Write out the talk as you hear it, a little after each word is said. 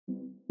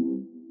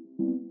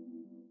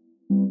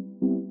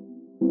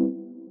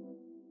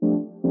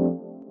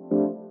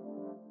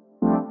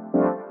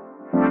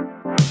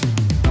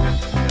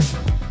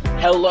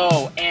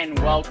Hello and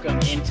welcome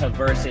into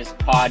Versus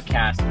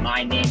Podcast.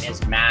 My name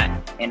is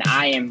Matt and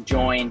I am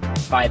joined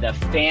by the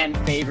fan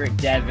favorite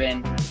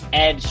Devin,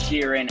 Ed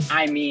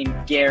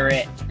Sheeran,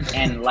 Garrett,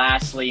 and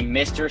lastly,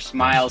 Mr.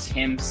 Smiles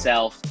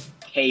himself,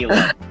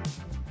 Caleb.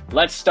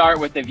 Let's start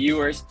with the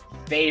viewers'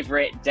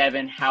 favorite.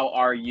 Devin, how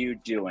are you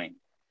doing?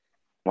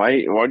 Why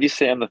do you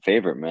say I'm the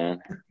favorite,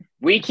 man?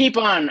 I keep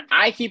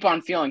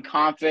on feeling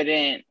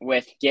confident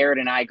with Garrett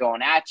and I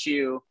going at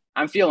you.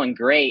 I'm feeling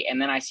great.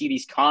 And then I see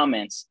these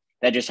comments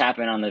that just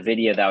happened on the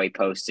video that we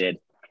posted,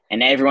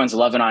 and everyone's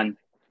loving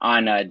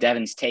on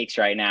Devin's takes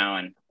right now.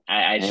 And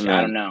I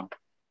don't know.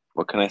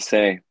 What can I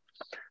say?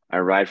 I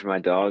ride for my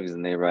dogs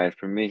and they ride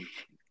for me.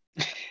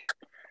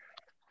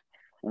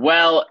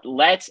 Well,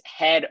 let's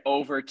head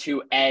over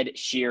to Ed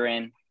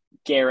Sheeran.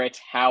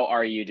 Garrett, how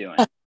are you doing?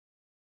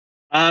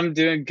 I'm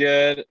doing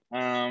good.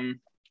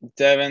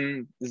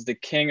 Devin is the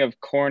king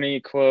of corny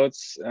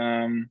quotes.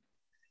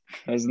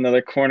 That was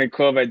another corny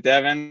quote by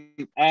Devin.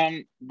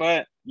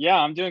 But yeah,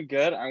 I'm doing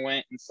good. I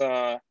went and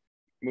saw a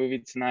movie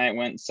tonight.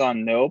 Went and saw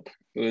Nope.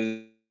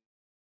 It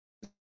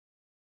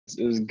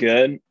was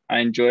good. I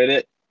enjoyed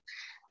it.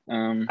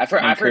 I've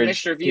heard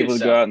mixed reviews. People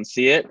to go out and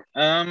see it.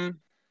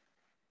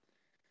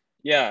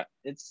 Yeah,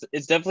 it's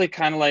definitely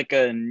kind of like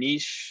a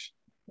niche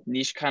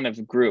kind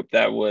of group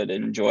that would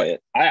enjoy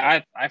it.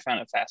 I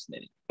found it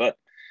fascinating. But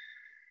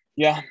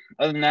yeah,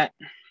 other than that,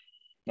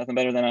 nothing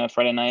better than a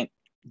Friday night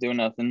doing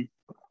nothing,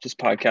 just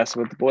podcasting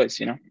with the boys,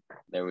 you know.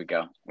 There we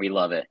go. We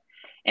love it.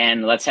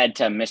 And let's head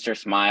to Mr.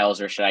 Smiles,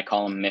 or should I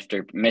call him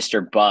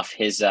Mr. Buff?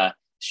 His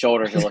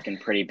shoulders are looking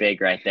pretty big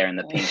right there in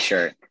the pink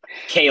shirt.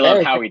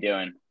 Caleb, how are we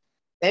doing?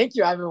 Thank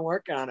you. I've been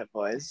working on it,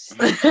 boys.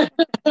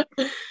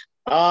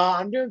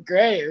 I'm doing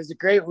great. It was a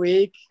great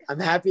week. I'm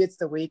happy it's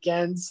the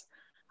weekends.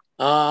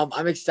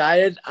 I'm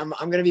excited. I'm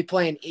going to be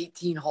playing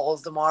 18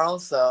 holes tomorrow,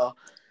 so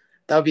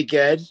that'll be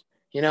good.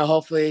 You know,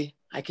 hopefully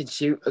I can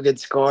shoot a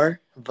good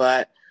score.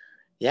 But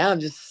yeah,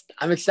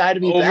 I'm excited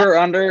to be back.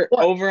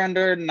 Over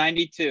under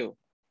 92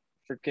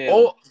 for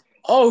Caleb.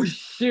 Oh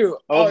shoot.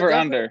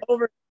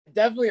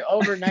 Definitely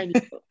over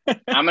 90.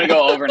 I'm gonna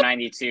go over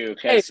 92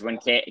 because when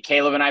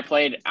Caleb and I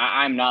played,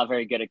 I'm not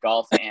very good at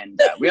golf, and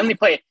we only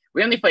played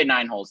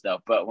 9 holes though.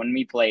 But when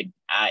we played,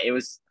 it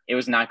was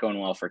not going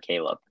well for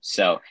Caleb.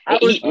 So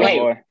he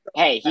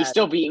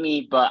still beat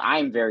me, but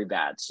I'm very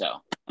bad.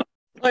 So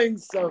playing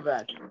so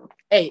bad.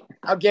 Hey,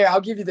 I'll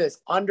give you this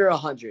under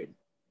 100.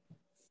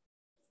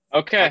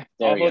 Okay,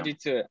 I'll hold you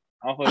to it.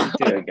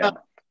 There we go.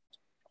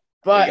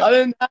 But other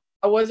than that,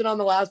 I wasn't on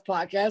the last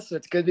podcast, so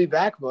it's good to be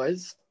back,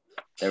 boys.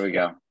 There we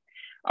go.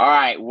 All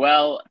right.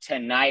 Well,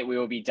 tonight we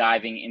will be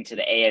diving into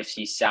the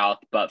AFC South.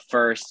 But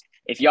first,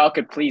 if y'all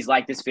could please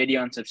like this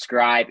video and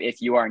subscribe.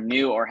 If you are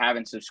new or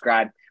haven't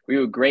subscribed, we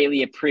would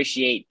greatly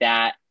appreciate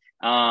that.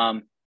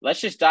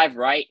 Let's just dive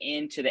right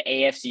into the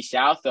AFC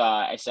South.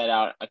 I set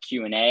out a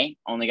Q&A,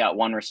 only got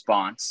one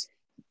response.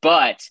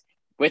 But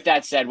with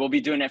that said, we'll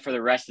be doing it for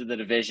the rest of the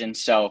division.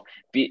 So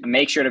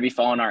make sure to be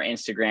following our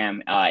Instagram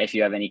if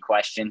you have any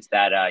questions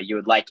that you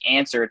would like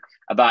answered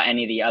about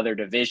any of the other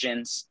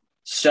divisions.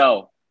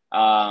 So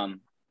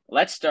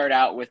let's start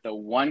out with the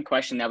one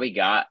question that we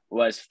got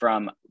was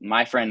from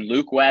my friend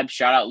Luke Webb.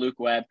 Shout out Luke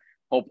Webb.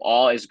 Hope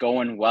all is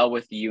going well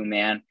with you,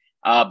 man.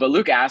 But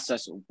Luke asked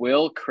us,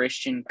 will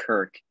Christian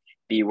Kirk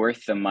be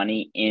worth the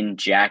money in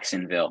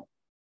Jacksonville?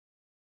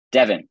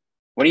 Devin,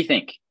 what do you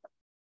think?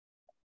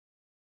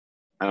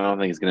 I don't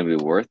think it's gonna be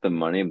worth the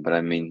money, but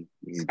I mean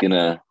he's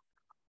gonna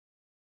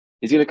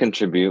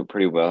contribute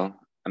pretty well.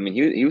 I mean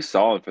he was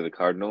solid for the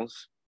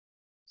Cardinals.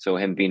 So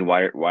him being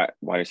wide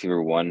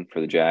receiver 1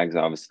 for the Jags,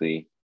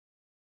 obviously,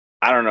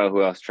 I don't know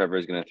who else Trevor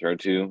is going to throw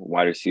to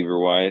wide receiver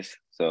wise.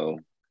 So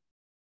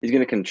he's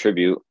going to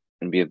contribute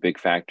and be a big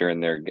factor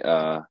in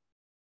their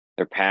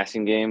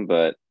passing game.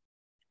 But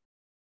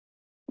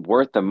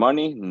worth the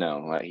money?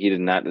 No, he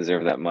did not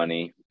deserve that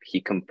money.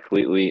 He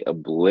completely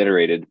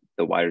obliterated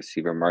the wide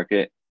receiver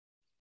market.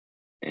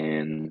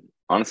 And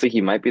honestly, he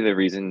might be the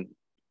reason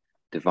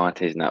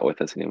Devontae's not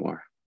with us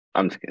anymore.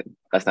 I'm just kidding.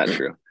 That's not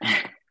true.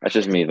 That's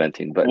just me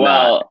venting, but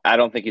I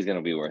don't think he's going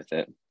to be worth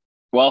it.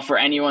 Well, for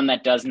anyone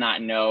that does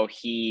not know,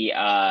 he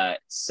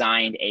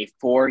signed a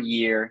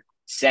 4-year,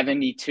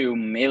 $72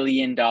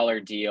 million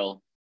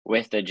deal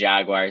with the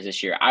Jaguars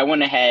this year. I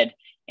went ahead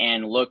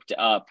and looked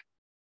up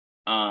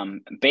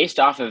based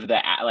off of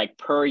the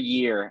per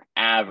year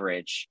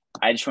average.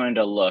 I just wanted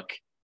to look.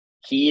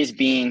 He is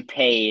being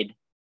paid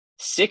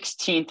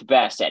 16th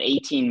best at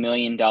 $18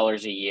 million a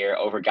year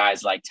over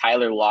guys like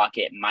Tyler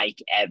Lockett,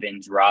 Mike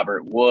Evans,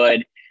 Robert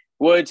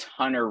Woods,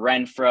 Hunter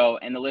Renfrow,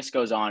 and the list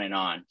goes on and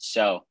on.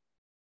 So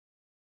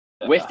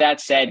with that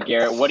said,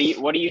 Garrett, what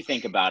do you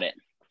think about it?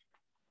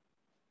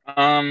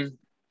 I'm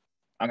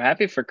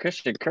happy for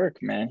Christian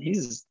Kirk, man.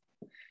 He's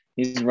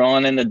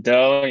rolling in the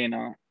dough, you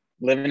know,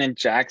 living in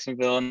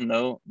Jacksonville,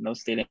 no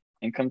state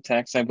income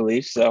tax, I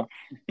believe. So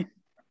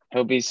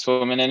he'll be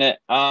swimming in it.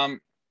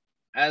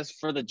 As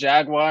for the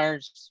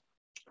Jaguars,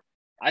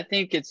 I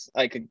think it's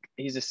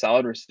he's a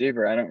solid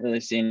receiver. I don't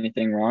really see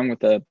anything wrong with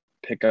the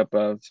pickup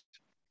of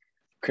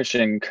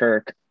Christian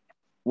Kirk.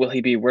 Will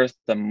he be worth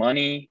the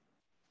money?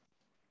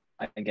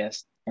 I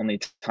guess only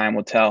time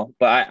will tell.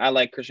 But I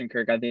like Christian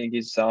Kirk. I think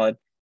he's solid.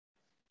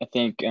 I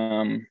think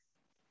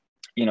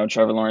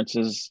Trevor Lawrence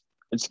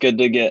it's good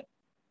to get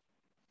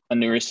a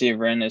new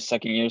receiver in his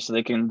second year so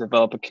they can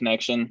develop a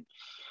connection.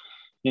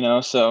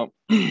 So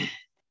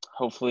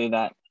hopefully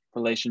that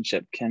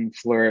relationship can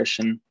flourish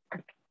and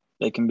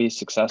they can be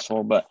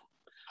successful. But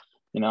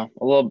a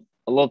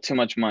little too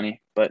much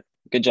money. But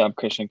good job,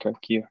 Christian Kirk.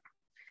 You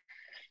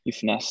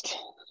finessed.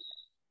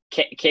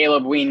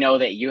 Caleb, we know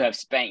that you have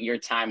spent your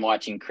time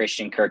watching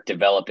Christian Kirk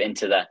develop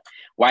into the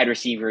wide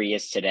receiver he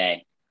is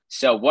today.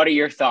 So what are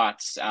your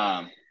thoughts,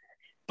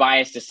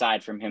 biased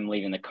aside from him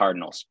leaving the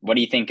Cardinals? What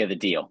do you think of the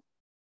deal?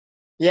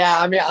 Yeah,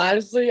 I mean,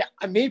 honestly,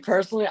 me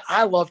personally,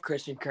 I love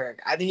Christian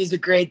Kirk. I think he's a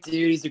great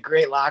dude. He's a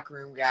great locker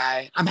room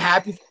guy. I'm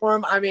happy for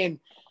him. I mean,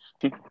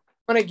 I'm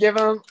gonna give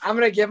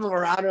him a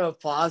round of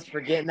applause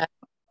for getting that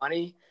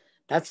money.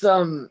 That's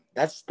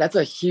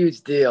a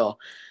huge deal.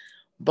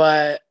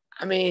 But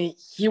I mean,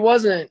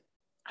 I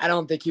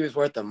don't think he was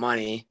worth the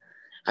money.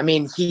 I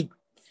mean,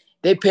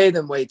 they paid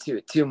him way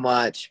too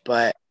much.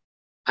 But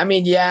I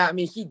mean, yeah, I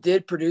mean, he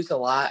did produce a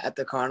lot at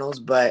the Cardinals,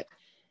 but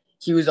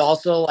he was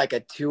also like a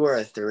 2 or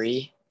a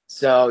 3.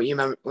 So you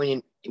remember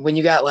when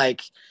you got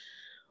like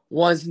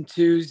 1s and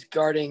 2s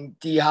guarding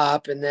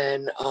D-Hop, and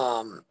then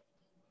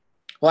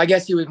I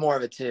guess he was more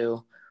of a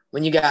 2.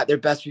 When you got their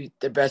best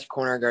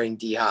corner guarding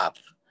D-Hop,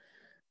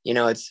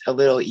 it's a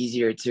little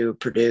easier to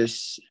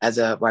produce as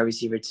a wide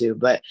receiver too.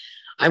 But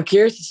I'm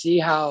curious to see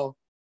how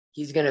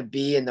he's gonna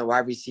be in the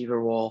wide receiver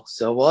role.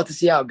 So we'll have to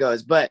see how it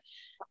goes. But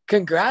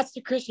congrats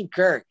to Christian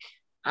Kirk.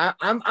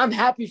 I'm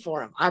happy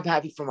for him. I'm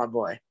happy for my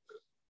boy.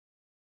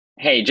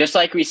 Hey, just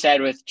like we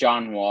said with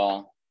John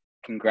Wall,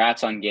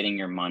 congrats on getting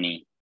your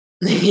money.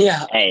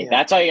 Yeah. Hey,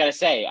 that's all you got to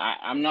say.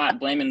 I'm not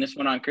blaming this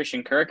one on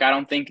Christian Kirk. I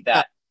don't think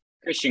that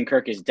Christian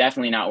Kirk is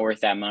definitely not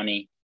worth that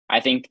money. I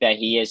think that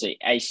he is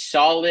a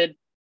solid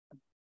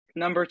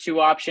number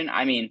 2 option.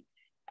 I mean,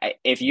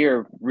 if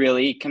you're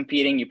really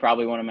competing, you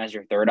probably want him as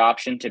your 3rd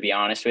option, to be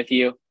honest with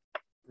you.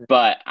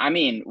 But, I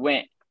mean,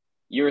 when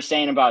you were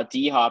saying about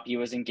D-Hop, he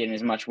wasn't getting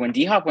as much. When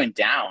D-Hop went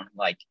down,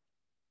 like,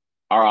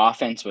 our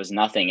offense was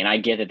nothing. And I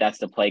get that that's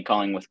the play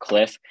calling with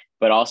Cliff,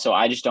 but also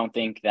I just don't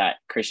think that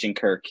Christian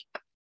Kirk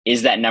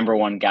is that number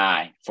 1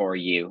 guy for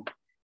you.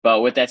 But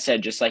with that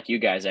said, just like you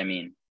guys, I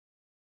mean,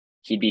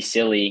 he'd be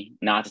silly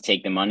not to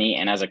take the money.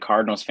 And as a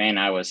Cardinals fan,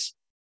 I was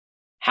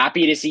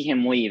happy to see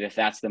him leave if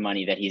that's the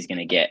money that he's going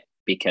to get,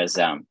 because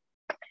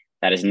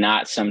that is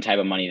not some type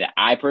of money that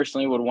I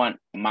personally would want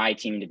my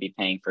team to be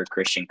paying for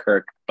Christian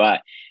Kirk.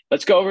 But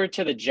let's go over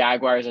to the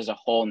Jaguars as a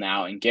whole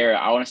now. And Garrett,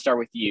 I want to start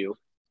with you.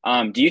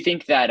 Do you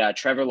think that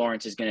Trevor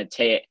Lawrence is going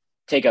to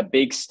take a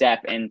big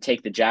step and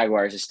take the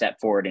Jaguars a step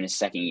forward in his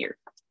second year?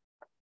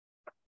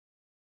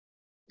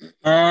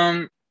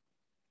 I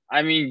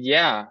mean,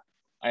 yeah,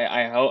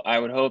 I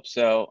would hope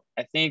so.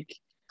 I think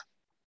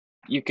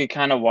you could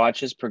kind of watch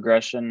his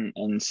progression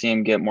and see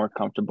him get more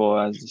comfortable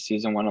as the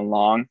season went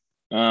along.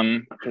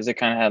 Because it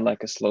kind of had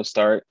like a slow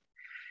start.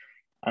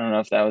 I don't know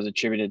if that was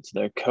attributed to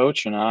their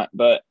coach or not,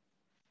 but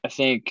I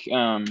think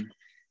he'll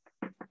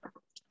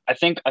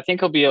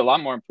be a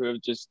lot more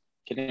improved, just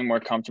getting more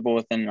comfortable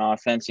within an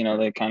offense.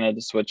 They kind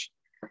of switch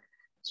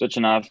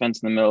an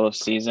offense in the middle of the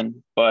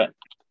season, but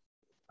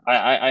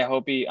I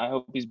hope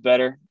he's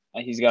better.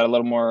 He's got a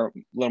little more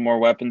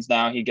weapons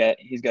now. He's got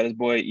his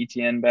boy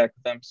ETN back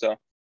with him, so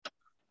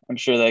I'm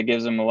sure that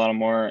gives him a lot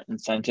more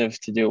incentive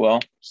to do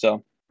well.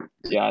 So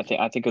yeah, I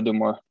think he'll do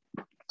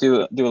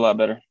a lot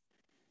better.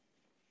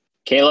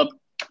 Caleb?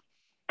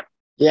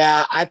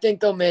 Yeah, I think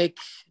they'll make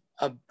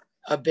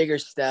a bigger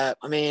step.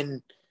 I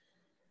mean,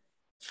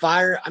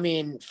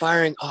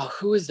 firing. Oh,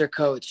 who is their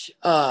coach?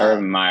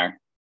 Urban Meyer.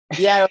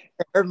 Yeah,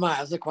 Urban Meyer.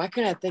 I was like, why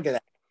couldn't I think of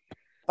that?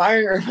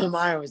 Firing Urban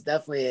Meyer was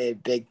definitely a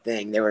big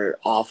thing. They were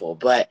awful,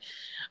 but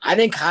I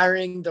think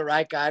hiring the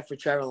right guy for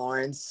Trevor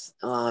Lawrence.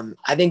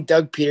 I think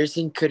Doug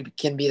Peterson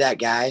can be that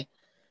guy.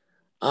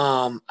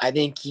 I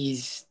think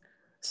he's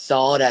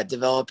solid at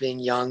developing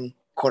young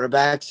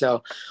quarterbacks.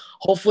 So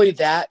hopefully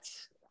that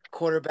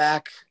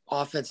quarterback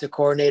offensive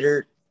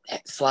coordinator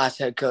 /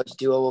 head coach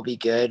duo will be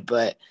good.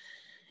 But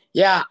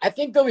yeah, I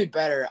think they'll be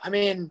better. I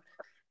mean,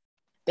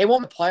 they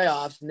won't win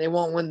playoffs and they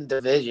won't win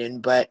the division,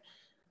 but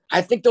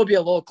I think they'll be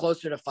a little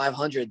closer to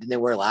 500 than they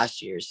were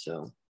last year.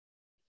 So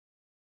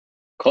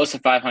close to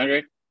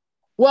 500?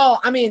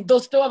 Well, I mean, they'll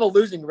still have a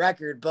losing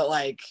record, but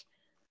like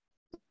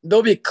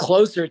they'll be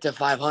closer to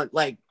 500.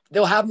 Like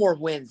they'll have more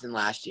wins than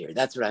last year.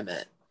 That's what I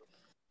meant.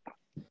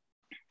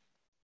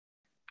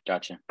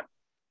 Gotcha.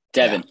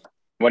 Devin,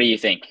 What do you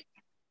think?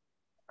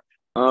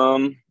 I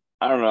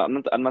don't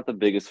know. I'm not the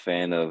biggest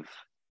fan of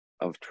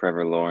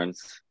Trevor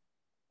Lawrence,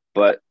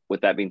 but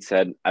with that being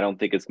said, I don't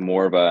think it's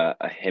more of a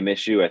him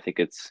issue. I think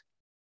it's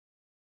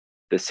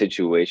the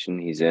situation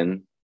he's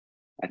in.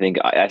 I think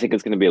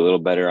it's going to be a little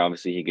better.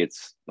 Obviously, he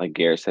gets, like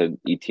Garrett said,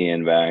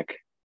 ETN back.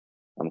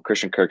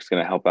 Christian Kirk's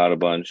going to help out a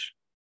bunch.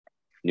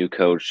 New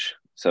coach.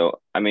 So,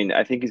 I mean,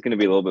 I think he's going to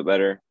be a little bit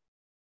better.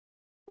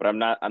 but I'm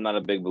not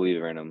a big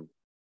believer in him.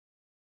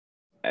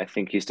 I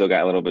think he's still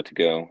got a little bit to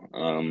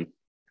go.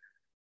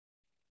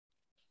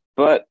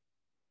 But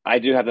I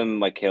do have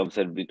them, like Caleb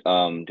said, doing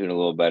a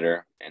little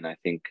better, and I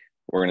think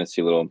we're going to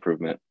see a little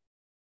improvement.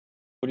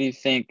 What do you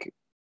think?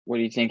 What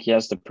do you think he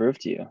has to prove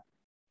to you?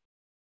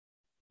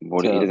 He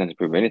doesn't have to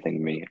prove anything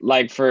to me.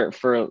 Like for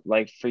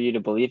you to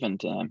believe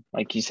into him.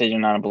 Like you said,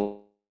 you're not a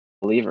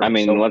believer. I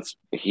mean, so,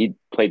 he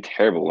played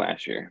terrible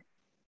last year.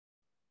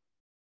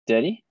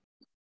 Did he?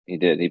 He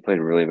did. He played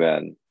really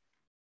bad.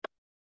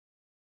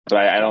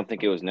 But I don't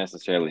think it was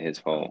necessarily his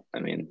fault. I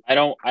mean, I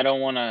don't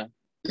want to.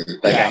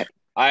 like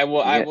I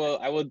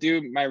will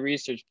do my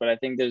research, but I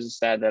think there's a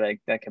stat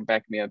that can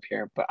back me up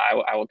here. But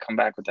I will come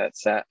back with that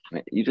stat.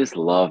 you just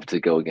love to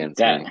go against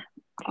me.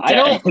 I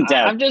don't.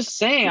 I'm just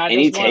saying.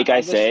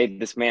 I say,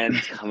 this man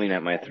is coming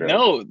at my throat.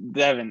 No,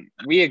 Devin,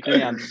 we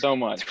agree on so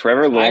much.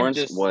 Trevor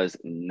Lawrence was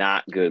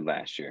not good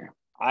last year.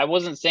 I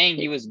wasn't saying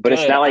he was but good.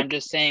 It's not like, I'm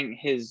just saying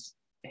his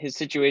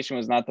situation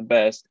was not the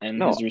best,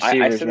 and his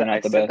receivers were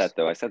not the best. I said that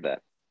though. I said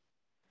that.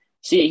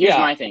 See, here's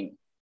my thing.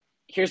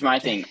 Here's my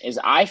thing is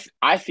I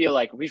feel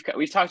like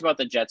we've talked about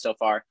the Jets so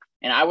far,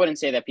 and I wouldn't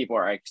say that people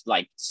are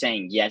like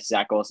saying yes,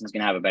 Zach Wilson's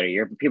gonna have a better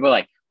year, but people are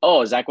like,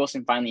 oh, Zach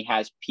Wilson finally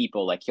has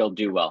people, like he'll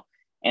do well.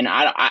 And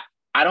I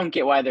don't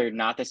get why they're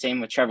not the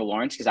same with Trevor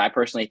Lawrence, because I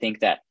personally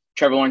think that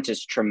Trevor Lawrence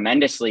is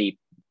tremendously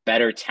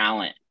better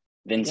talent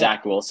than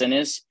Zach Wilson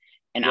is.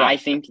 And I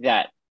think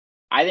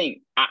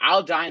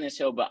I'll die on this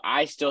hill, but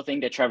I still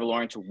think that Trevor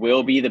Lawrence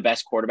will be the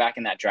best quarterback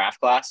in that draft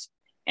class.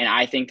 And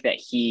I think that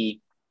he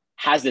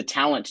has the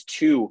talent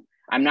to,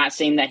 I'm not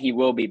saying that he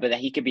will be, but that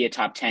he could be a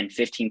top 10,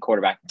 15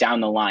 quarterback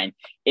down the line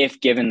if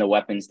given the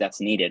weapons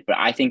that's needed. But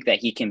I think that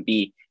he can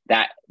be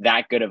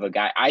that good of a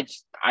guy.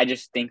 I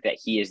just think that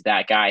he is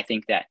that guy. I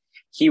think that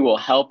he will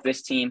help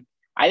this team.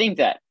 I think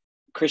that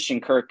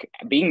Christian Kirk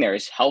being there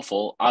is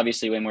helpful,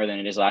 obviously way more than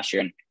it is last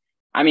year. And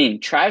I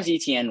mean, Travis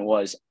Etienne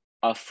was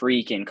a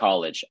freak in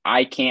college.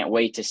 I can't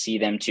wait to see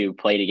them two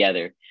play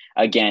together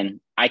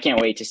again. I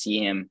can't wait to see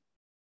him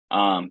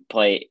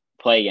play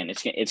again.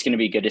 It's going to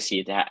be good to see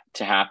it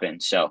to happen.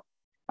 So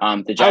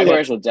the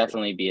Jaguars will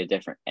definitely be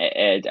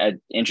a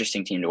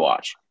interesting team to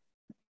watch.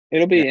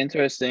 It'll be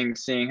interesting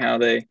seeing how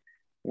they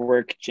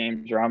work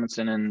James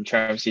Robinson and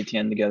Travis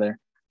Etienne together.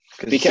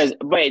 Because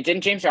wait,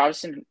 didn't James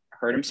Robinson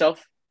hurt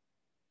himself?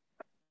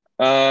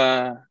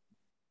 I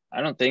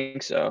don't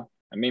think so.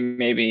 I mean,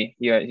 maybe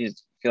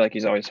he's feel like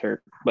he's always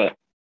hurt, but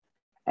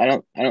I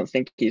don't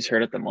think he's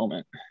hurt at the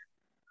moment.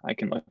 I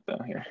can look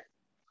though here.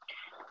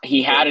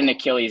 He had an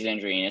Achilles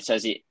injury, and it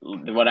says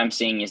what I'm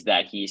seeing is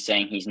that he's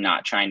saying he's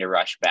not trying to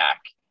rush back.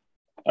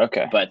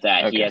 Okay. But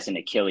that he has an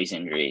Achilles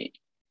injury.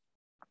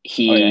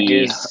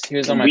 He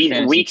was on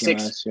my week team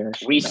last year.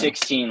 Week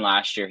 16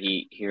 last year,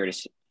 he hurt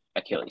his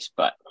Achilles.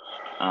 But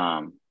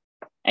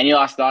any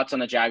last thoughts on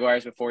the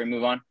Jaguars before we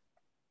move on?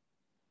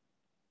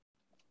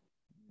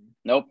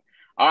 Nope.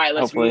 All right,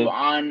 let's move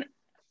on.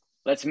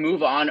 Let's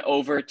move on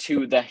over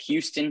to the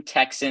Houston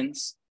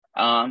Texans.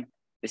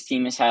 This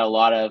team has had a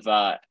lot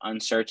of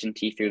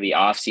uncertainty through the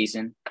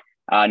offseason.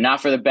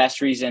 Not for the best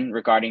reason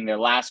regarding their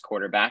last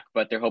quarterback,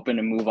 but they're hoping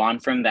to move on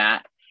from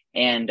that.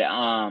 And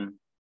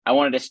I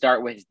wanted to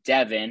start with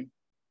Devin.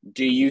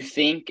 Do you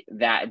think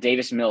that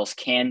Davis Mills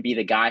can be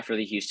the guy for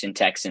the Houston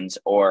Texans,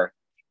 or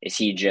is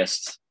he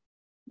just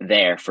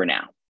there for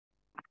now?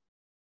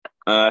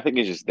 I think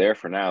he's just there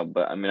for now,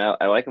 but I mean,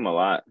 I like him a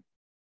lot.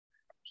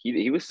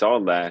 He was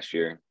solid last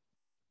year.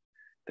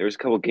 There was a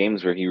couple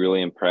games where he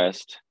really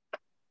impressed,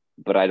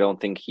 but I don't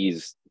think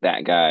he's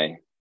that guy.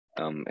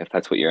 If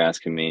that's what you're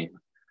asking me,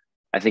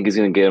 I think he's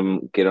going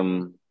to get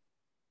him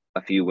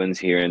a few wins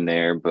here and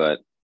there, but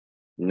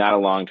not a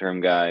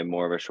long-term guy,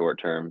 more of a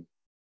short-term.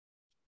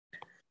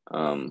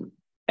 And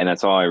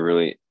that's all I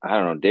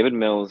don't know. David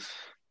Mills,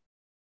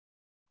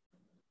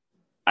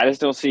 I just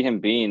don't see him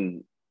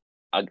being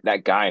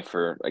that guy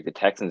for like the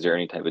Texans or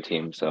any type of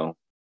team. So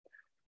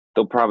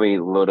they'll probably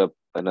load up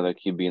another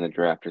QB in the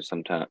draft or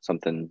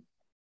something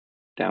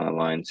down the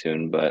line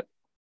soon. But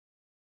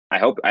I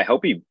hope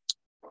he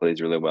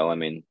plays really well. I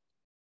mean,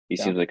 he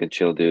seems like a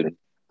chill dude.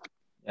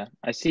 Yeah,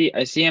 I see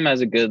him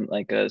as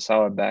a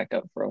solid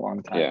backup for a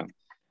long time. Yeah.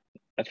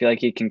 I feel like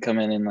he can come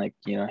in and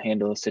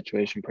handle the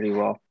situation pretty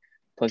well.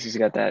 Plus he's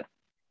got I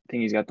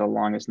think he's got the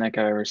longest neck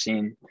I've ever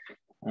seen,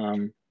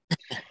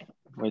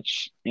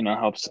 which,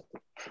 helps a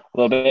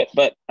little bit.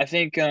 But I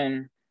think,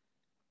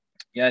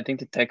 I think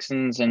the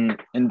Texans and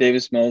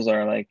Davis Mills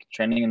are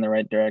trending in the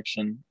right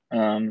direction.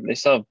 They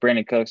still have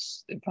Brandon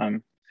Cooks, if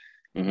I'm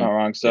not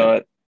wrong.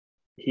 So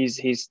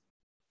he's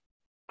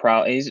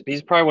probably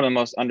one of the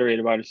most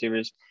underrated wide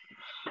receivers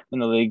in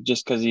the league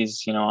just because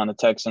he's, on the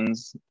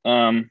Texans.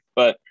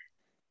 But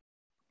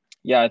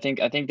yeah, I think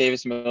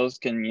Davis Mills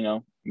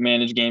can,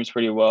 manage games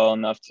pretty well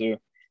enough to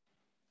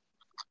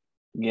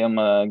give him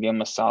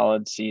a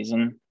solid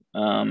season.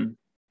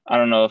 I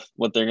don't know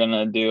what they're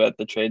gonna do at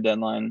the trade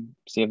deadline,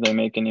 see if they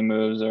make any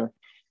moves or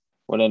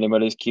what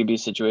anybody's QB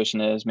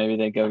situation is. Maybe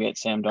they go get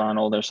Sam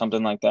Darnold or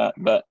something like that.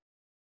 But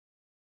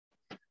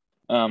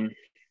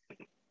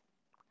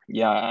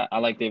Yeah, I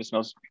like Davis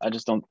Mills. I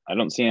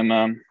don't see him.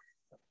 I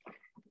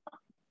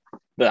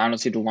don't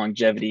see the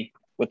longevity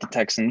with the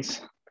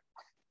Texans.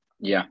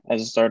 Yeah.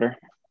 As a starter.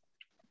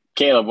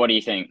 Caleb, what do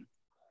you think?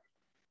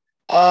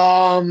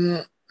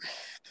 I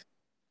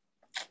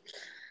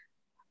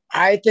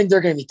think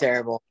they're going to be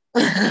terrible.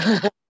 I'm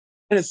going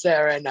to say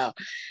it right now.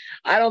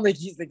 I don't think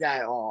he's the guy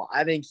at all.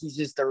 I think he's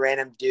just a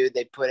random dude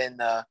they put in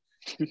the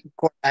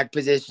quarterback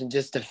position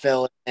just to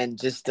fill it and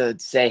just to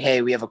say,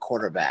 hey, we have a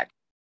quarterback.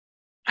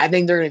 I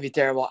think they're going to be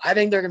terrible. I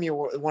think they're going to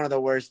be one of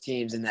the worst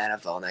teams in the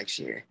NFL next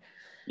year.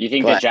 You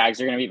think the Jags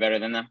are going to be better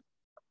than them?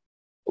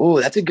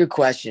 Ooh, that's a good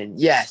question.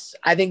 Yes,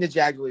 I think the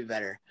Jags will be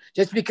better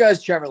just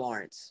because Trevor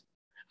Lawrence.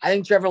 I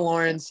think Trevor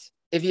Lawrence,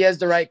 if he has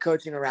the right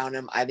coaching around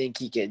him, I think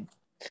he can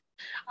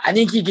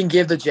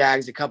give the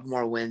Jags a couple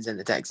more wins than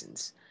the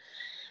Texans.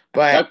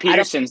 But Doug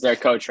Peterson's their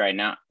coach right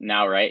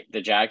now, right?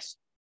 The Jags.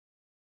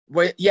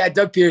 Wait, yeah,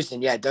 Doug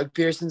Pearson. Yeah, Doug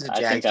Pearson's a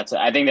Jags.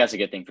 I think that's a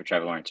good thing for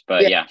Trevor Lawrence.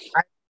 But yeah.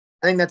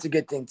 I think that's a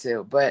good thing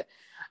too. But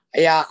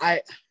yeah,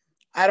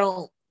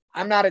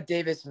 I'm not a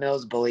Davis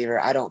Mills believer.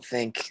 I don't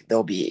think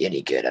they'll be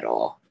any good at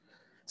all.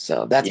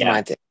 So that's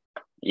my thing.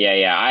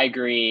 Yeah, I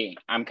agree.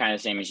 I'm kind of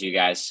the same as you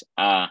guys.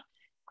 I'm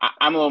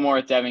a little more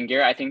with Devin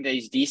Garrett. I think that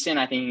he's decent.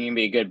 I think he can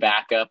be a good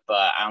backup,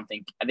 but I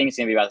think it's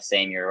going to be about the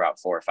same year, about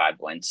 4 or 5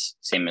 wins,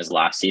 same as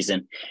last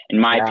season, in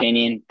my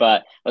opinion.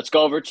 But let's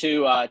go over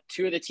to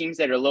two of the teams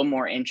that are a little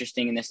more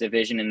interesting in this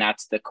division, and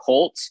that's the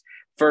Colts.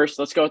 First,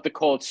 let's go with the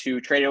Colts, who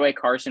traded away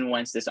Carson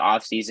Wentz this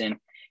offseason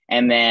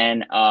and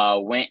then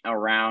went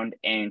around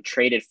and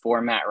traded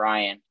for Matt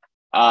Ryan.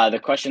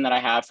 The question that I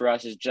have for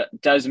us is,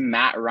 does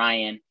Matt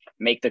Ryan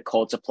make the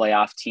Colts a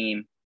playoff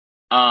team?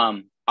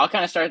 I'll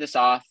kind of start this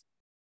off.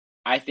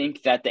 I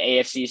think that the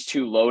AFC is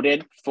too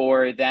loaded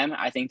for them.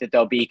 I think that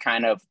they'll be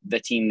kind of the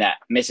team that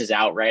misses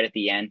out right at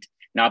the end,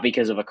 not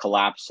because of a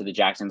collapse to the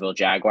Jacksonville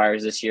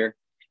Jaguars this year,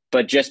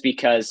 but just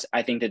because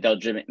I think that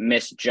they'll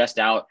miss just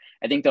out.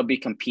 I think they'll be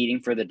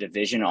competing for the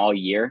division all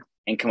year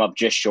and come up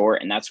just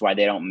short, and that's why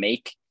they don't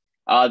make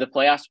the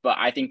playoffs. But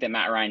I think that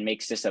Matt Ryan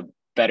makes this a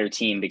better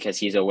team because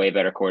he's a way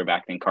better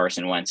quarterback than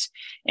Carson Wentz.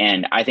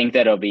 And I think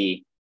that it'll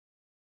be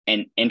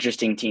an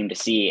interesting team to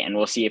see, and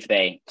we'll see if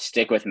they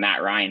stick with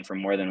Matt Ryan for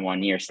more than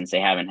 1 year, since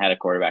they haven't had a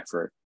quarterback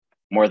for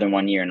more than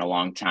 1 year in a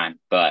long time.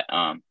 But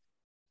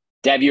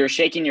Dev, you were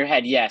shaking your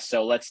head yes,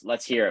 so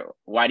let's hear it.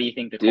 Why do you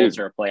think the Colts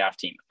are a playoff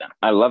team with them?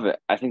 I love it.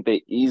 I think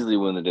they easily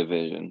win the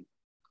division.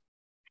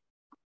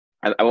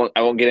 I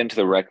won't get into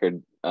the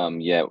record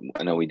yet.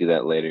 I know we do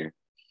that later.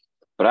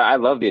 But I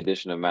love the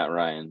addition of Matt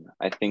Ryan.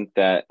 I think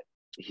that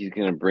he's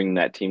going to bring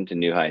that team to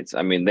new heights.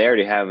 I mean, they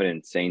already have an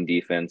insane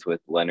defense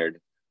with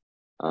Leonard,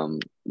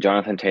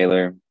 Jonathan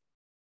Taylor,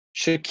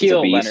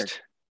 Shaquille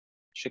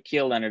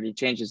Leonard. He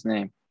changed his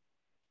name.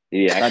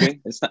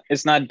 Actually?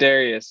 It's not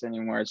Darius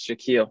anymore. It's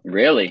Shaquille.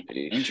 Really?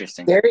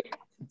 Interesting.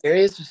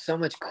 Darius was so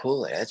much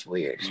cooler. That's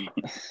weird.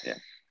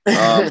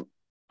 Yeah.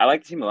 I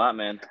like the team a lot,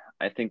 man.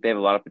 I think they have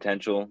a lot of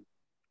potential.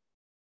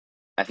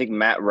 I think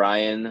Matt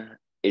Ryan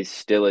is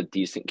still a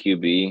decent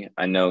QB.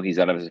 I know he's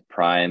out of his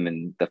prime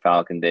in the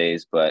Falcon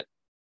days, but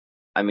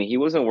I mean, he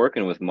wasn't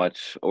working with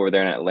much over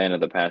there in Atlanta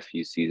the past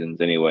few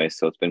seasons anyway,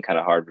 so it's been kind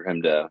of hard for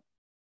him to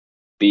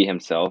be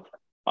himself.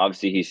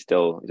 Obviously, he's a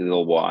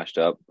little washed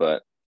up,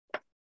 but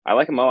I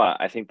like him a lot.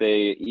 I think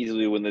they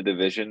easily win the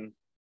division,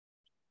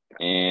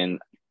 and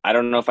I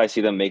don't know if I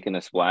see them making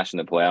a splash in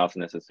the playoffs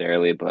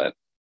necessarily, but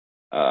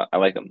I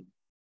like them.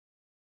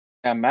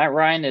 Yeah, Matt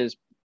Ryan is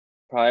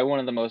probably one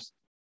of the most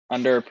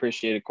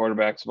underappreciated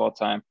quarterbacks of all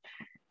time,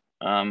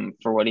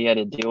 for what he had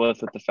to deal with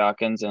the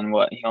Falcons and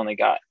what he only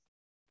got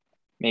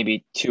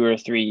maybe 2 or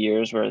 3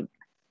 years where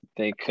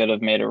they could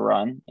have made a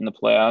run in the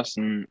playoffs.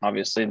 And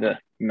obviously the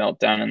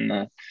meltdown in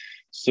the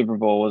Super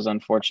Bowl was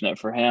unfortunate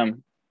for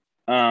him.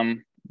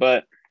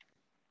 But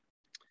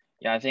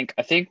yeah, I think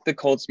the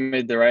Colts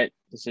made the right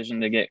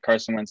decision to get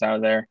Carson Wentz out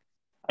of there.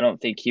 I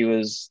don't think he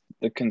was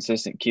the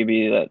consistent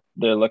QB that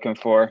they're looking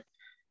for.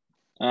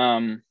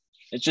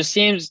 It just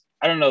seems,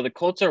 I don't know, the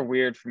Colts are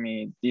weird for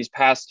me these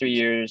past 3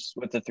 years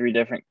with the 3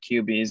 different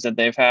QBs that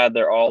they've had.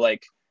 They're all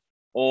like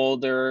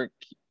older,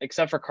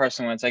 except for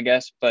Carson Wentz, I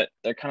guess, but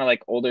they're kind of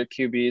like older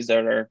QBs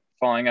that are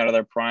falling out of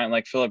their prime.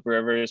 Like Phillip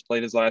Rivers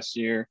played his last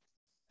year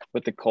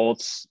with the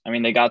Colts. I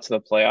mean, they got to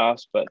the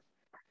playoffs, but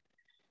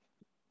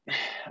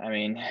I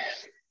mean,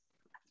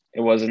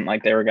 it wasn't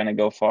like they were going to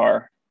go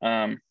far.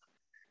 But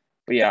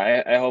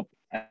yeah, I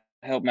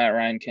hope Matt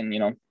Ryan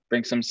can,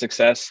 bring some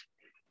success.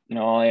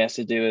 All he has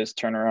to do is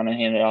turn around and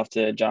hand it off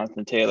to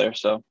Jonathan Taylor.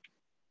 So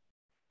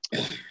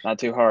not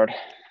too hard.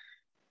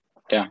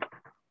 Yeah.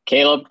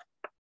 Caleb?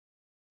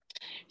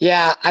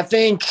 Yeah, I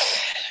think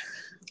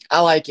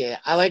I like it.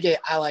 I like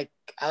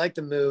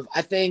the move.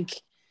 I think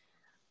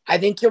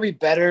he'll be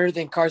better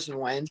than Carson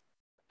Wentz.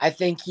 I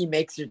think he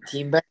makes their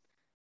team better.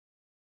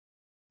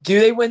 Do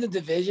they win the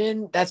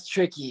division? That's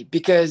tricky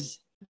because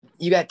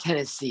you got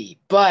Tennessee,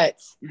 but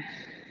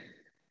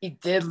he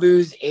did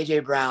lose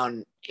AJ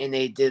Brown and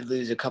they did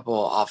lose a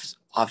couple of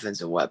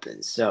offensive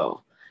weapons.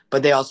 So,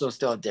 but they also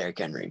still have Derrick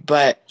Henry.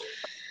 But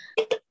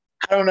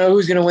I don't know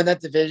who's going to win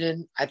that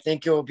division. I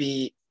think it will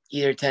be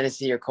either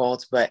Tennessee or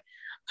Colts, but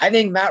I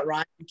think Matt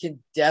Ryan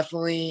can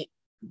definitely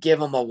give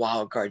them a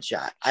wild card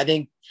shot. I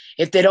think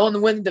if they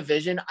don't win the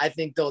division, I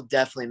think they'll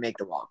definitely make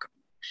the wild card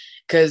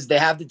because they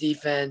have the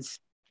defense.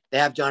 They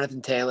have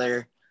Jonathan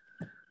Taylor.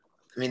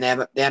 I mean, they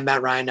have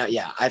Matt Ryan now.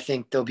 Yeah, I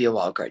think they'll be a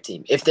wild card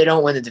team if they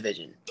don't win the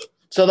division.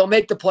 So they'll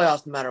make the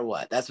playoffs no matter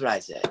what. That's what I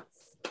say.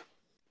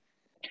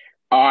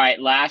 All right.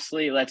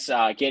 Lastly, let's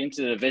get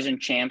into the division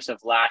champs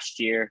of last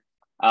year.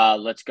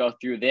 Let's go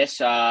through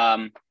this.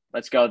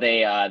 Let's go.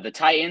 The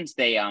Titans,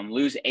 they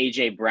lose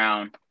AJ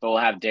Brown, but we'll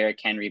have Derrick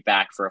Henry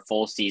back for a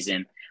full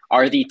season.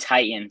 Are the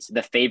Titans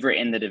the favorite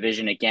in the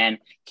division again?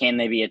 Can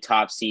they be a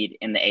top seed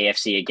in the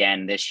AFC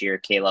again this year?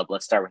 Caleb,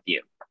 let's start with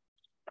you.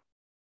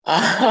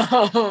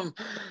 I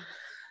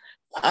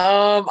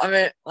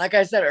mean, like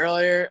I said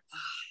earlier,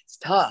 it's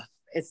tough.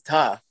 It's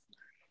tough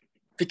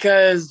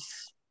because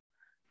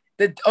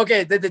did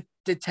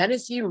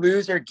Tennessee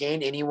lose or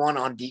gain anyone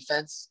on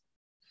defense?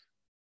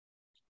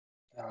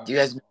 Do you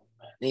guys know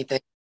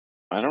anything?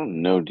 I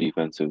don't know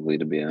defensively,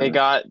 to be honest. They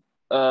got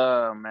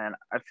man,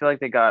 I feel like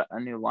they got a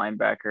new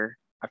linebacker.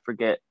 I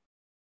forget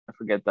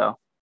though.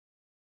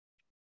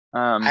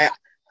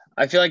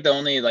 I feel like the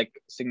only like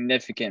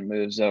significant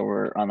moves that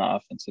were on the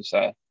offensive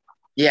side.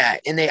 Yeah,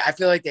 and I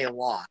feel like they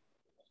lost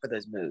for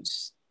those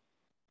moves.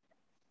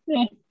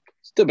 Yeah,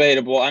 it's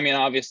debatable. I mean,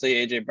 obviously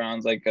AJ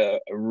Brown's like a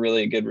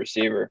really good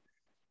receiver,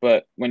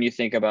 but when you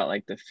think about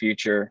like the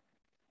future,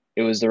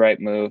 it was the right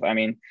move. I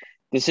mean,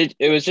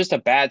 it was just a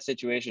bad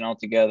situation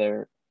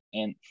altogether,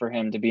 and for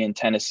him to be in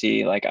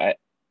Tennessee, like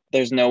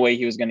there's no way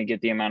he was going to get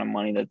the amount of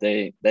money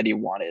that he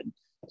wanted.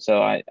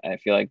 So I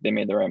feel like they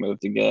made the right move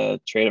to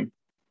trade him.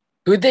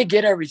 Who'd they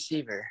get a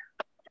receiver?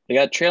 They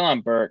got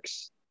Treylon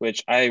Burks,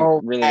 which I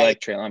really like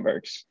Treylon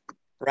Burks.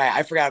 Right,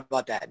 I forgot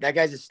about that. That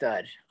guy's a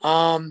stud.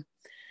 And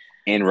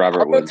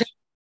Robert Woods.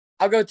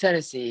 I'll go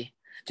Tennessee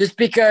just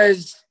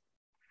because.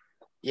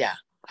 Yeah,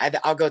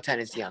 I'll go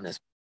Tennessee on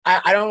this.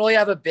 I don't really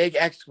have a big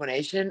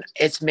explanation.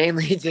 It's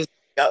mainly just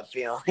gut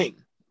feeling.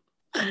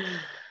 So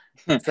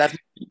that's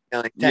my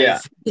feeling.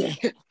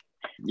 Tennessee.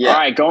 Yeah. All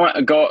right,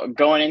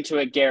 going into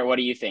it, Garrett, what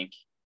do you think?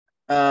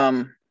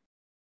 I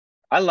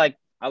like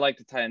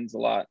the Titans a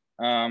lot.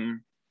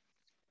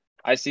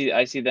 I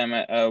see them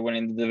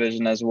winning the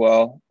division as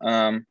well,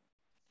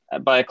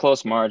 by a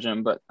close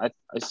margin, but I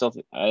still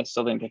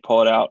think they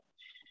pull it out.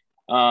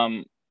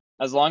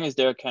 As long as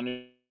Derrick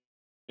Henry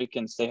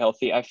can stay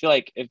healthy, I feel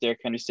like if Derrick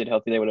Henry stayed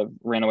healthy, they would have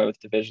ran away with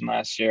the division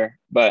last year.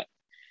 But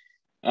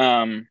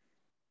if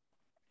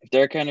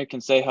Derrick Henry can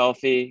stay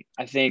healthy,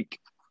 I think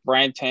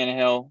Brian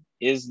Tannehill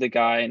is the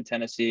guy in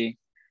Tennessee.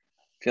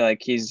 I feel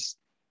like he's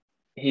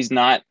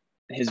not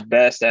his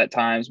best at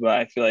times, but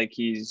I feel like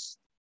he's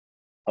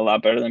a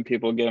lot better than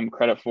people give him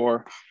credit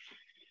for.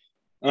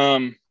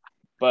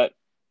 But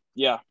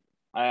yeah,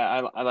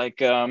 I like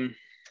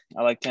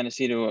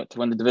Tennessee to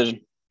win the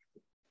division.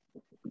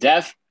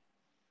 Dev?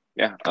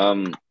 Yeah.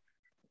 I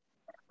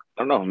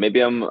don't know.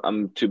 Maybe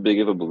I'm too big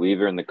of a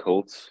believer in the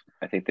Colts.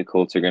 I think the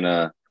Colts are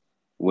gonna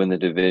win the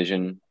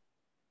division.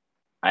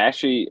 I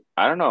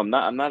don't know. I'm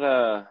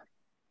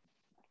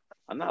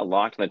not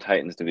locked on the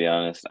Titans, to be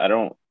honest.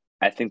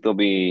 I think they'll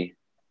be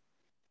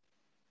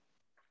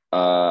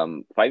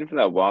fighting for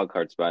that wild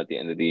card spot at the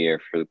end of the year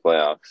for the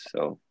playoffs.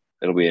 So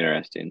it'll be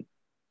interesting.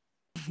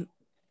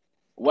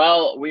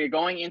 Well, we're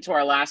going into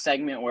our last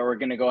segment where we're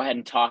going to go ahead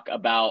and talk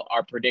about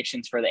our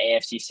predictions for the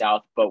AFC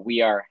South, but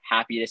we are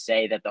happy to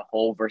say that the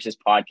Whole Versus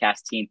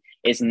podcast team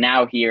is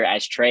now here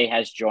as Trey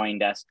has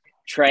joined us.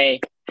 Trey,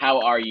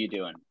 how are you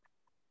doing?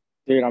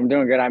 Dude, I'm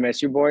doing good. I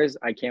miss you boys.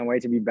 I can't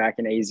wait to be back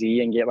in AZ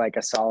and get like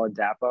a solid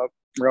dap up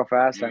real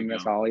fast. I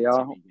miss all of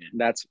y'all.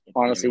 That's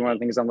honestly one of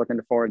the things I'm looking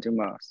forward to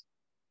most.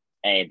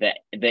 Hey,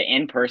 the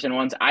in-person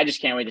ones, I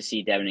just can't wait to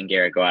see Devin and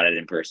Garrett go at it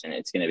in person.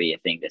 It's going to be a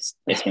thing. It's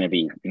going to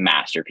be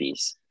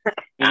masterpiece.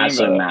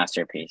 Absolute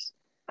masterpiece.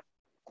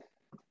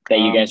 That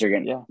you guys are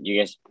going to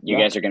you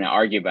guys are going to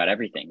argue about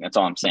everything. That's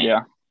all I'm saying.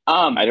 Yeah.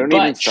 I don't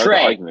even start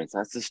the arguments.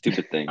 That's the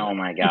stupid thing. Oh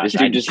my gosh. This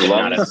dude just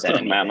loves to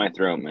come at my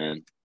throat,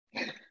 man.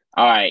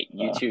 All right,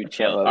 you two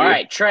chill. All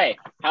right, Trey,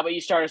 how about you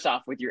start us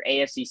off with your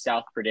AFC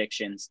South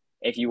predictions?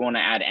 If you want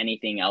to add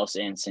anything else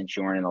in since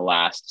you weren't in the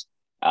last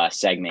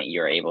segment,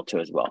 you're able to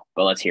as well.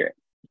 But let's hear it.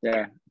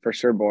 Yeah, for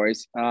sure,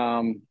 boys. I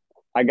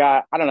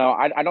don't know.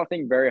 I don't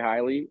think very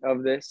highly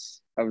of this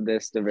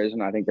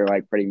division. I think they're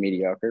like pretty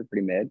mediocre,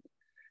 pretty mid.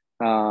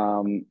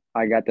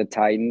 I got the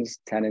Titans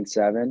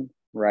 10-7,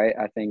 right?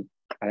 I think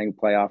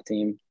playoff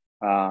team.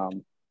 I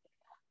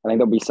think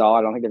they'll be solid.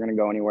 I don't think they're going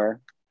to go anywhere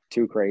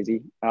too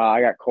crazy.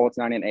 I got Colts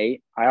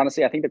 9-8. I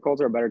think the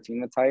Colts are a better team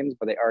than the Titans,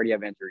 but they already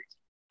have injuries.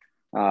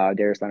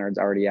 Darius Leonard's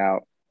already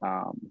out,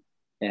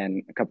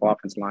 and a couple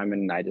offensive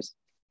linemen.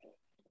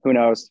 Who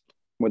knows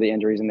with the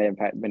injuries, and they've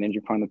been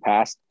injured prone in the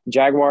past.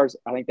 Jaguars,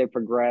 I think they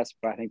progressed,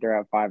 but I think they're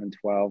at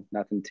 5-12.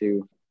 Nothing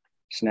too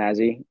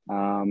snazzy.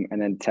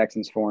 And then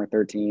Texans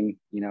 4-13.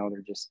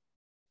 They're just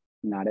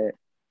not it.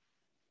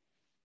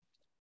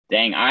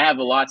 Dang, I have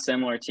a lot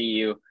similar to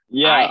you.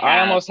 Yeah,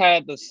 I almost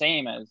had the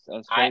same as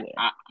Trey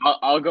there.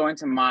 I'll go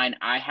into mine.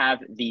 I have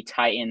the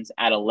Titans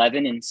at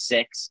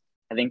 11-6.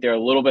 I think they're a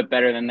little bit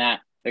better than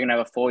that. They're gonna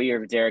have a full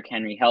year of Derrick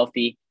Henry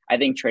healthy. I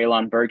think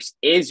Treylon Burks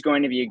is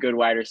going to be a good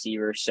wide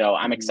receiver, so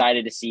I'm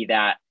excited to see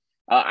that.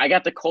 I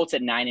got the Colts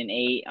at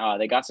 9-8.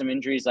 They got some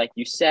injuries, like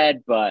you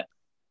said, but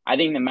I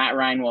think that Matt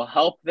Ryan will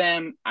help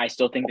them. I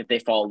still think that they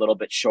fall a little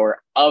bit short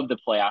of the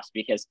playoffs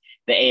because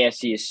the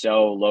AFC is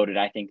so loaded.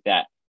 I think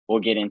that we'll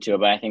get into it,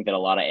 but I think that a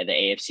lot of the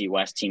AFC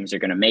West teams are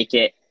going to make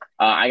it.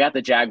 I got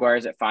the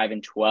Jaguars at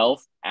 5-12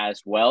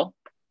 as well.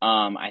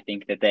 I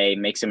think that they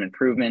make some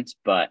improvements,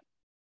 but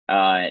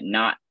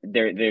not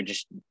they're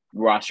just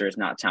roster is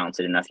not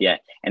talented enough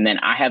yet. And then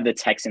I have the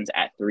Texans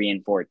at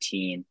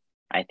 3-14.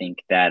 I think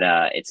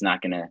that it's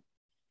gonna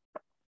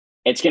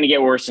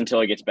get worse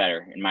until it gets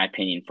better, in my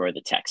opinion, for the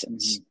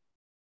Texans.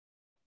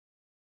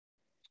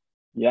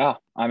 Yeah,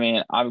 I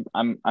mean,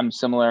 I'm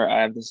similar.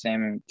 I have the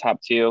same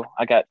top two.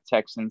 I got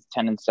Texans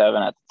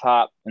 10-7 at the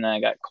top, and then I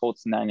got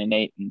Colts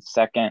 9-8 in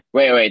second.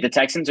 Wait, the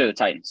Texans or the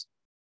Titans?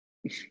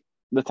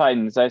 The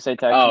Titans. Did I say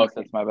Texans? Oh, okay.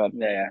 That's my bad.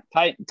 Yeah.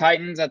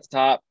 Titans at the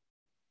top.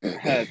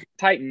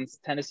 Titans,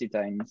 Tennessee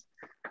Titans,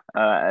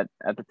 at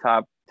the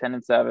top,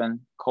 10-7.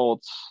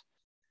 Colts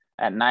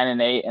at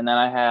 9-8, and then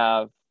I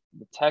have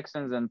the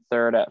Texans in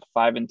third at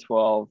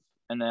 5-12,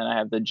 and then I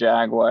have the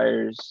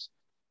Jaguars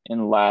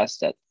in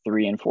last at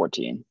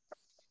 3-14.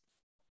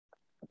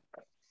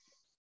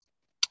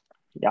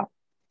 Yeah.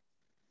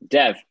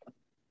 Dev.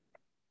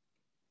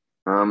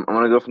 I'm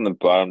gonna go from the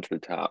bottom to the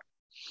top.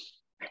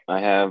 I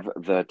have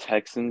the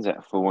Texans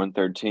at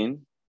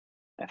 4-13.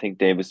 I think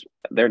Davis.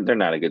 They're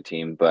not a good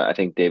team, but I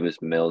think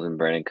Davis Mills and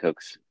Brandon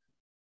Cooks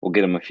will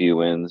get them a few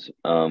wins.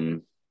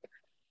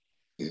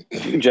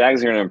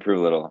 Jags are going to improve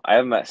a little. I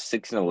have them at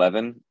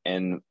 6-11,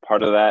 and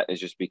part of that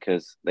is just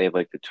because they have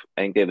I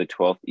think they have the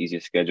 12th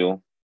easiest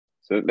schedule,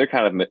 so they're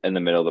kind of in the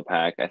middle of the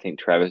pack. I think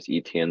Travis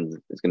Etienne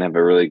is going to have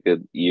a really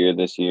good year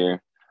this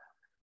year.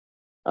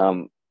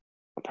 I'm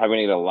probably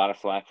going to get a lot of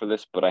flack for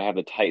this, but I have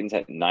the Titans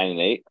at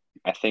 9-8.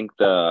 I think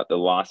the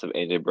loss of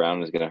AJ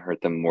Brown is going to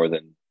hurt them more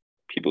than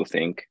people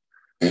think.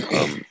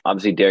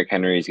 Obviously, Derrick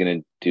Henry is going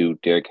to do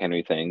Derrick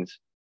Henry things.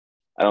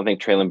 I don't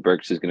think Treylon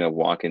Burks is going to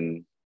walk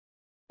in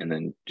and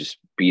then just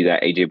be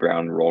that AJ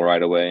Brown roll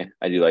right away.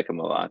 I do like him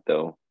a lot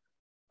though.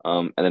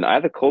 And then I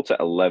have the Colts at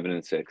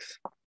 11-6.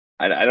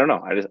 I don't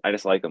know. I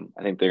just like them.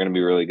 I think they're going to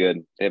be really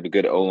good. They have a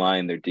good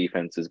O-line. Their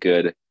defense is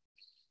good.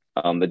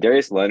 The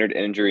Darius Leonard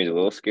injury is a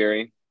little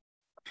scary.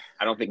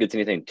 I don't think it's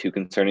anything too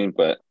concerning,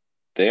 but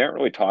they aren't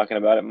really talking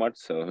about it much,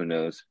 so who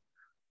knows?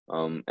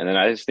 And then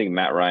I just think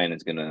Matt Ryan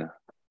is gonna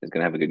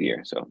have a good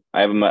year. So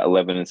I have him at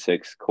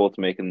 11-6. Colts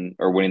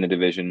winning the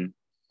division.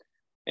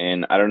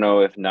 And I don't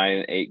know if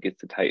 9-8 gets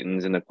the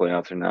Titans in the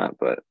playoffs or not,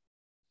 but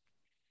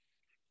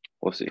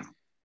we'll see.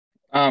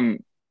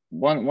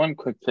 One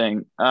quick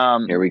thing.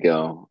 Here we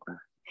go.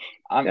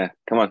 Yeah,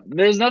 come on.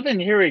 There's nothing.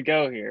 Here we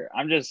go. Here,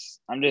 I'm just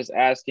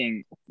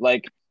asking.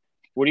 Like,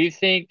 what do you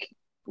think?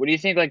 What do you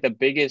think? Like, the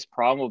biggest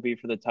problem will be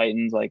for the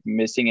Titans, like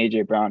missing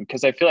AJ Brown?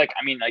 Because I feel like,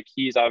 I mean, like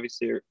he's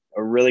obviously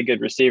a really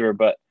good receiver,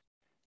 but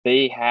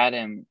they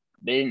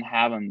didn't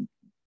have him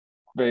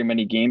very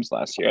many games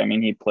last year. I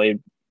mean, he played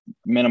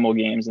minimal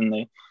games, and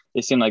they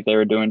seemed like they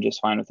were doing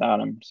just fine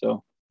without him.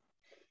 So,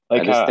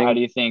 like, how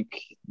do you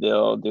think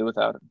they'll do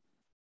without him?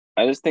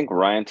 I just think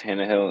Ryan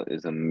Tannehill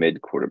is a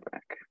mid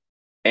quarterback,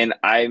 and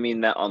I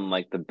mean that on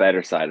like the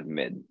better side of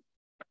mid.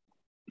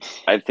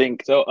 I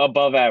think so,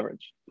 above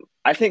average.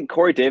 I think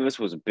Corey Davis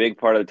was a big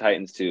part of the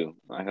Titans too.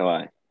 Not gonna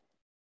lie,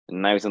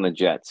 and now he's on the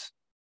Jets.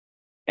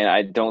 And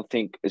I don't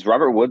think is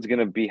Robert Woods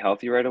gonna be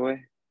healthy right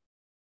away.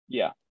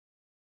 Yeah,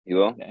 he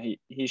will. Yeah,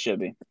 he should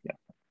be. Yeah.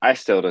 I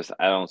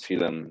don't see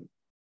them.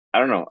 I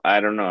don't know. I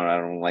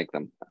don't like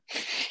them.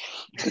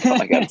 That's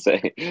all I gotta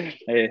say.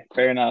 Hey,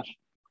 fair enough.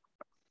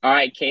 All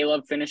right,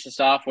 Caleb, finish us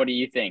off. What do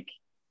you think?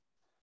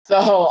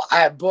 So,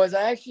 I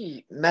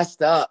actually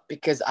messed up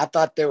because I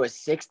thought there was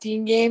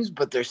 16 games,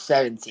 but there's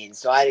 17.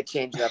 So I had to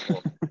change it up a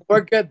little.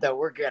 We're good though.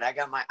 We're good. I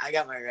got my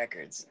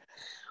records.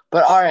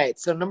 But all right.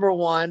 So number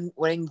one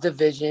winning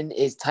division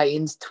is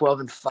Titans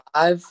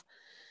 12-5.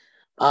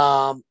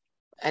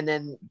 And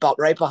then but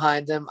right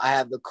behind them, I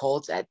have the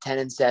Colts at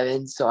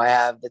 10-7. So I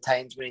have the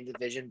Titans winning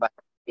division by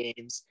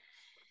games.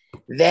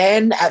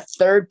 Then at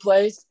third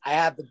place, I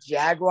have the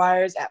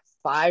Jaguars at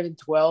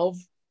 5-12.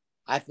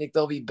 I think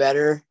they'll be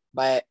better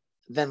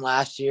than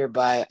last year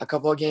by a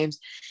couple of games.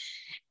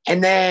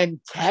 And then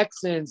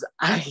Texans,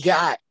 I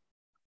got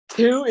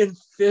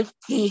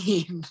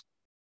 2-15.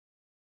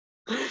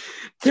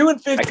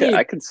 2-15.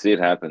 I could see it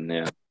happen.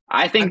 Yeah,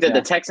 I think that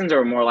the Texans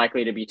are more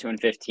likely to be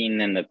 2-15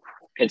 than the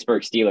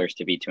Pittsburgh Steelers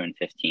to be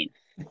 2-15.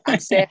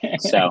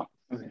 So,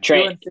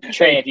 Trey,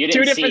 if you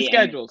didn't see two different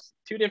schedules.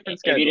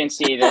 If you didn't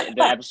see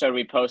the episode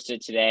we posted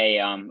today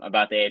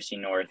about the AFC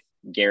North,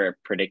 Garrett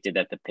predicted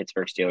that the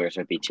Pittsburgh Steelers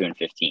would be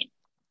 2-15.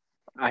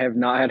 I have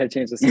not had a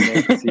chance to see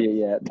it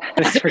yet.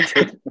 That's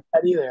ridiculous.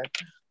 Not either.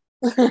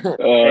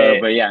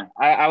 But yeah,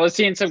 I was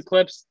seeing some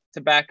clips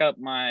to back up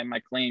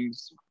my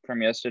claims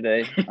from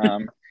yesterday.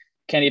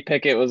 Kenny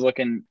Pickett was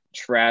looking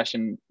trash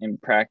in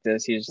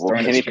practice. He's Well,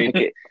 throwing Kenny straight.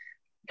 Pickett.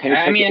 Kenny I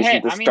Pickett mean, isn't hey,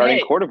 the I mean, starting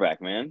hey,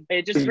 quarterback, man.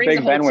 it just brings Big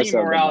the whole Ben was team so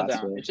good morale last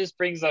down. year. It just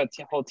brings the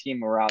whole team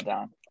morale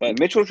down. But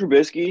Mitchell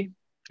Trubisky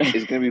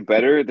is going to be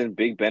better than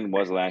Big Ben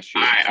was last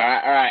year. All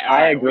right.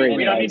 I agree.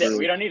 We don't I need to. agree.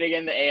 We don't need to get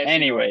in the AFC.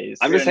 anyways,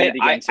 I'm We just don't saying. need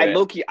to get into I it.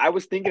 low key. I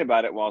was thinking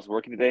about it while I was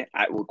working today.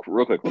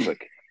 Real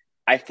quick.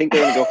 I think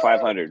they're going to go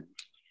 500.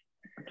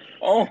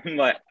 Oh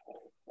my!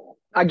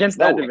 Against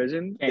No that way.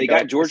 division, They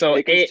got George so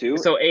Pickens eight, too.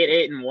 So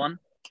 8-1.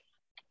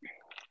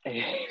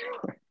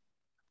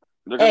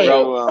 They're going to Hey,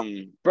 go.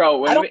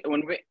 Bro, I don't-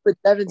 when we With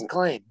Devin's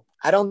claim,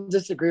 I don't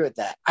disagree with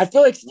that. I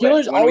feel like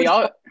Steelers when we always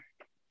all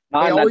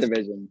not They in that always-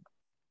 division.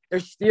 they're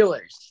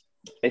Steelers.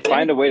 They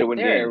find a way to win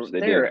their games. They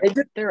their did.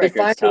 They their they record's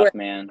find a tough, way.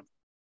 man.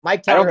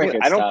 Mike I don't. Tomlin.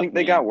 Think, I don't tough, think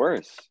they man. got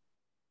worse.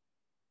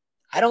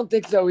 I don't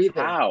think so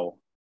either. How?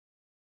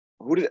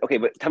 Who did? Okay,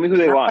 but tell me who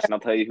they lost, and I'll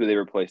tell you who they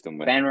replaced them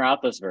with. Ben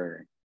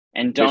Roethlisberger.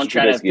 And don't Mr.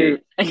 try to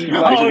Trubisky.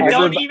 no, But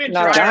don't even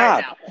no, try stop.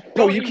 right now.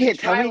 Bro, Don't you even can't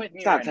tell try me. with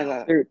me Stop, right stop, now.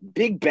 stop. Dude.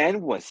 Big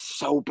Ben was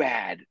so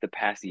bad the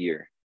past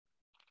year.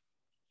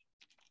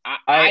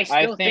 I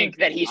still think- think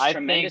that he's I think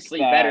tremendously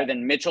that- better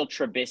than Mitchell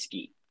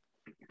Trubisky.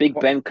 Big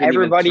Ben couldn't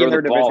Everybody even in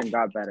throw their the ball. division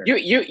got better.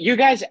 You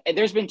guys,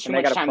 there's been too And they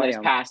much gotta time that play has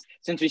him. passed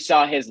since we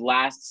saw his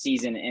last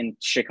season in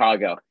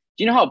Chicago.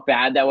 Do you know how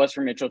bad that was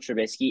for Mitchell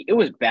Trubisky? It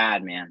was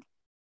bad, man.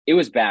 It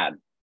was bad.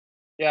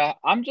 Yeah,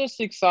 I'm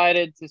just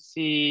excited to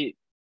see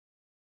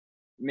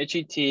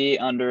Mitchie T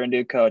under a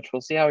new coach.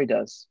 We'll see how he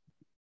does.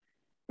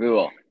 We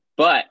will.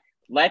 But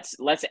let's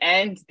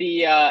end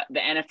the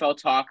NFL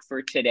talk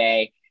for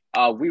today.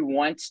 We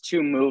want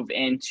to move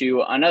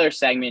into another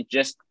segment.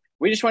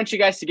 We just want you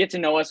guys to get to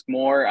know us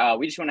more.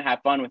 We just want to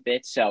have fun with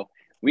it. So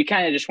we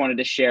kind of just wanted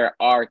to share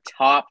our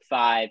top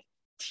 5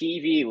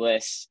 TV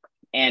lists.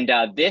 And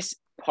this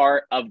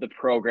part of the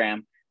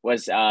program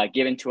was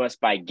given to us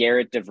by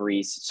Garrett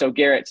DeVries. So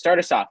Garrett, start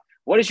us off.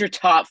 What is your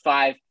top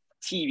 5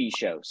 TV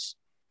shows?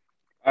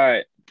 All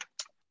right.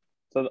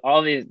 So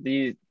all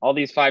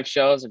these 5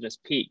 shows are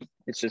just peak.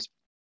 It's just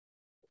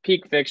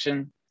peak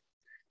fiction.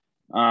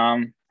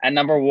 At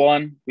number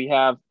 1, we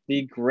have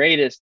the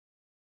greatest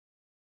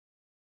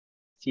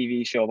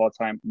TV show of all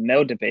time.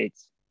 No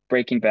debates.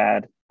 Breaking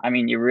Bad. I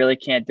mean, you really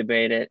can't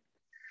debate it.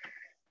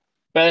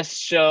 Best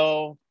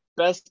show,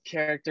 best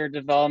character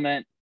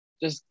development,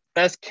 just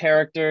best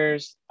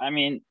characters. I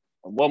mean,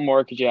 what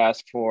more could you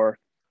ask for?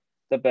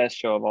 The best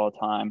show of all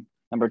time.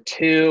 Number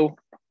 2,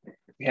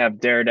 we have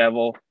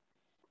Daredevil.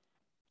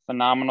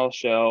 Phenomenal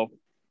show.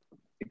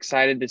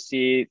 Excited to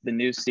see the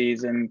new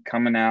season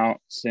coming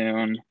out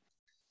soon.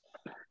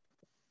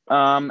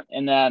 And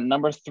then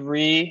number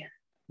 3,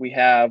 we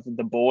have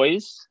The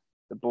Boys.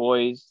 The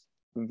Boys,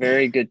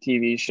 very good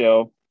TV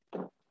show.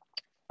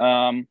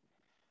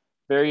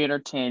 Very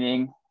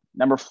entertaining.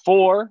 Number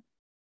 4,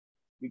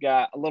 we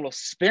got a little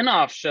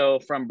spin-off show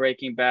from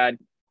Breaking Bad.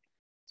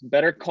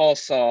 Better Call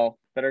Saul.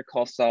 Better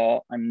Call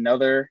Saul,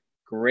 another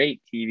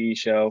great TV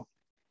show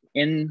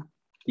in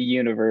the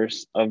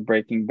universe of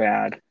Breaking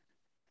Bad.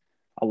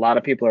 A lot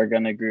of people are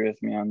going to agree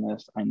with me on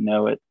this. I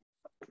know it.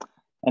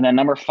 And then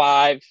number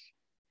 5,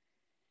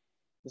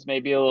 this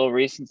may be a little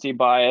recency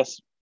bias,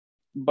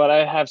 but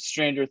I have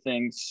Stranger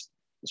Things.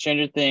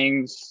 Stranger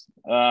Things,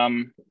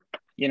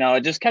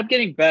 it just kept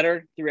getting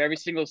better through every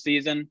single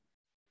season.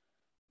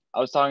 I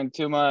was talking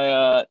to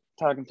my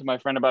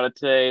friend about it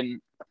today, and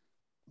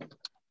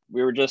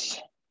we were just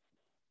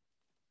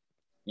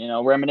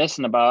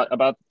reminiscing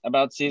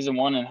about season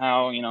 1 and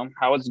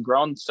how it's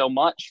grown so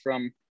much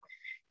from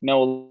a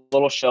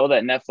little show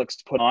that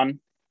Netflix put on,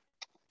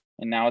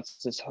 and now it's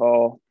this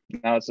whole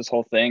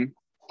thing.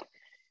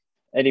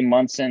 Eddie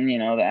Munson,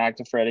 the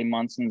actor for Eddie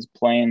Munson's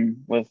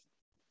playing what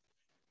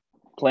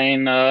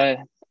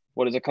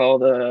is it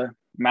called,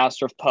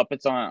 Master of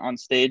Puppets on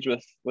stage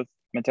with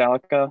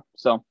Metallica.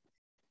 So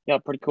yeah,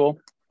 pretty cool.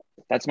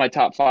 That's my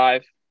top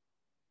 5,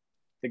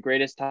 the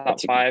greatest top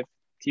 5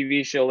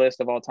 TV show list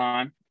of all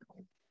time.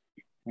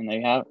 And there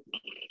you have it.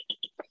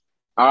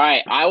 All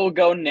right, I will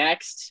go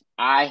next.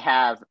 I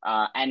have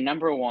at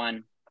number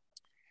 1,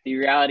 the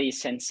reality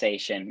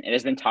sensation. It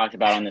has been talked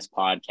about on this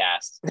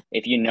podcast.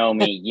 If you know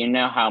me, you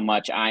know how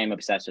much I am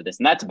obsessed with this,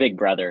 and that's Big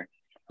Brother.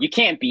 You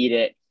can't beat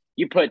it.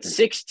 You put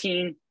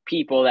 16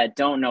 people that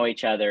don't know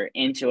each other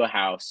into a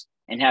house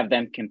and have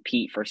them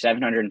compete for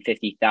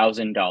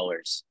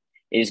 $750,000.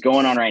 It is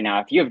going on right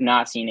now. If you have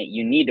not seen it,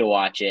 you need to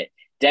watch it.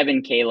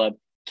 Devin Caleb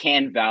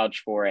can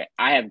vouch for it.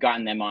 I have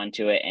gotten them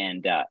onto it,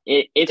 and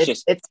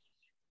it's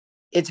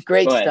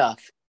great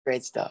stuff.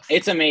 Great stuff.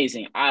 It's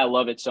amazing. I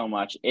love it so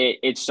much.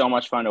 It's so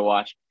much fun to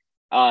watch.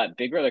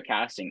 Big Brother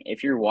casting,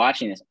 if you're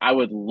watching this, I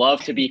would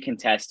love to be a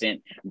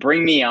contestant.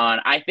 Bring me on.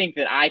 I think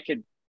that I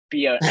could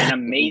be an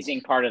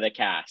amazing part of the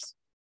cast.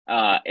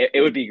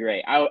 It would be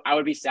great. I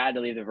would be sad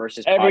to leave the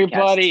Versus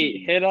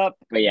Everybody, podcast. hit up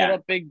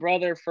Big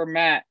Brother for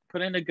Matt.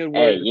 Put in a good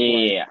Hey, word.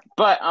 yeah.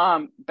 But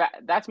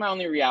that's my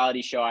only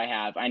reality show I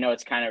have. I know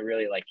it's kind of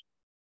really like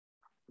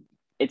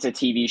it's a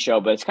TV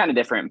show, but it's kind of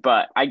different.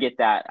 But I get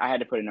that. I had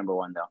to put it number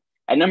 1 though.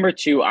 At number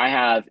 2, I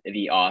have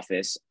The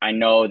Office. I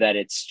know that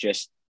it's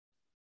just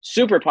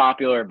super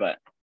popular, but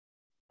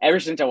ever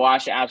since I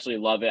watched it, I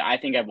absolutely love it. I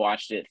think I've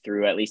watched it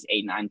through at least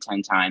 8, 9,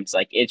 10 times.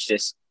 Like, it's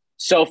just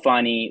so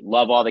funny.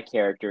 Love all the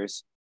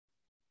characters.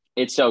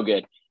 It's so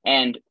good.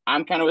 And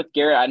I'm kind of with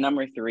Garrett at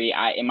number 3.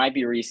 It might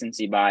be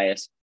recency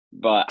bias,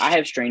 but I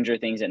have Stranger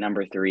Things at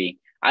number 3.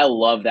 I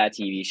love that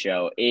TV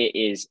show. It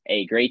is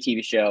a great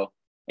TV show.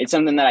 It's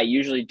something that I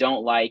usually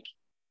don't like,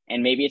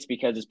 and maybe it's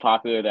because it's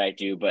popular that I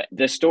do, but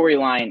the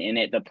storyline in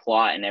it, the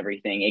plot and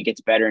everything, it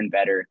gets better and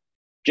better.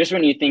 Just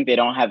when you think they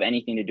don't have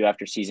anything to do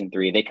after season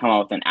 3, they come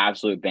out with an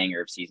absolute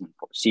banger of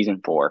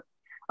season 4.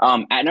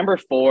 At number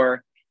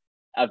 4,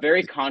 a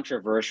very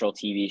controversial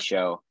TV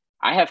show,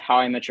 I have How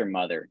I Met Your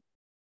Mother.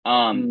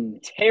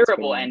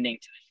 Terrible ending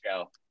to the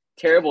show.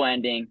 Terrible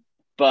ending,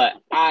 but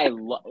I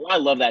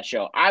love that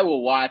show. I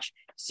will watch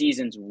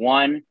seasons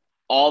 1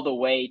 all the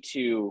way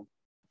to,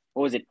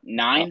 what was it,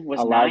 9? Was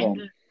 11.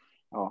 9?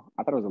 Oh,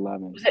 I thought it was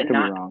 11. Was it Could be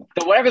 9? wrong.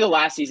 So whatever the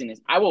last season is,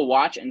 I will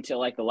watch until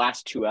like the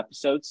last 2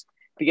 episodes,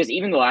 because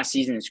even the last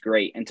season is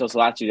great until the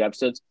last 2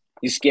 episodes.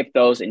 You skip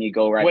those and you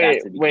go right back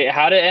to the beginning. Wait,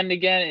 how did it end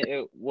again?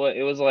 It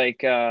was like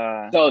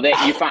so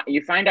that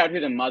you find out who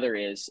the mother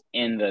is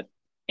in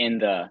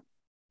the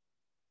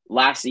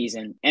last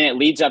season, and it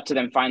leads up to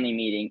them finally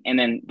meeting, and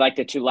then like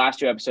the last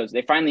 2 episodes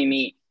they finally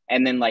meet,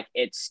 and then like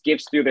it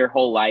skips through their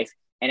whole life,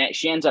 and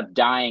she ends up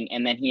dying,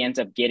 and then he ends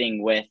up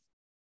getting with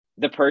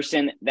the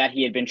person that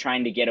he had been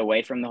trying to get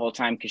away from the whole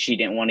time because she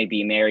didn't want to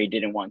be married,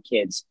 didn't want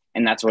kids,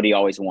 and that's what he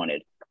always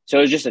wanted. So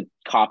it was just a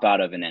cop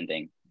out of an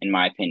ending, in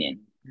my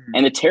opinion.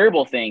 And the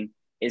terrible thing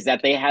is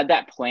that they had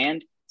that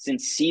planned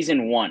since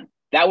season 1.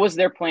 That was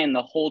their plan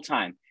the whole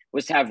time,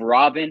 was to have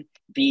Robin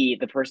be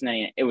the person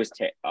that it was.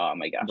 Oh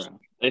my gosh.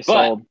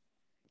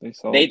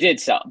 They did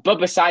sell. But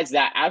besides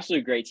that,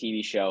 absolutely great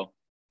TV show.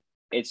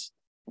 It's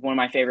one of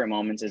my favorite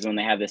moments is when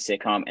they have the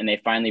sitcom and they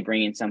finally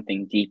bring in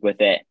something deep with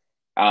it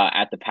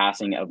at the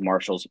passing of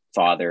Marshall's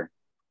father.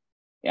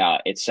 Yeah,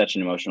 it's such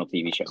an emotional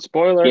TV show.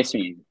 Spoiler. Gets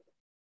me.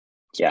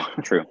 Yeah,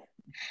 true.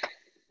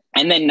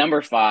 And then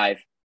number 5,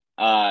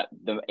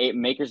 the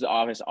makers of The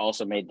Office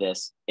also made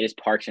this. It is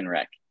Parks and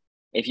Rec.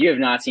 If you have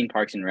not seen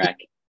Parks and Rec,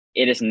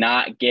 it does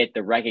not get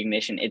the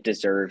recognition it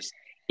deserves.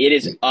 It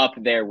is up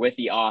there with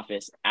The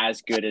Office,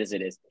 as good as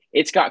it is.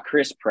 It's got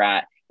Chris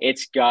Pratt.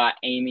 It's got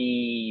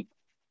Amy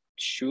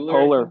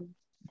Poehler.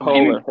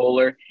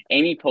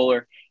 Amy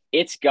Poehler.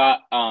 It's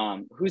got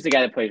who's the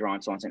guy that plays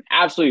Ron Swanson?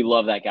 Absolutely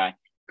love that guy.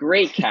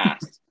 Great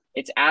cast.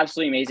 It's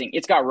absolutely amazing.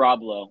 It's got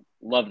Rob Lowe.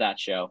 Love that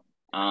show.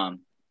 I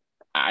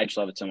just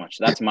love it so much.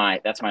 That's my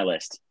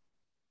list.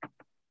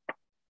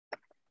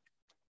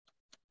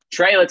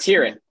 Trey, let's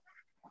hear it.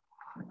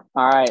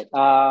 All right.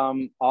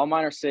 All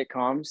mine are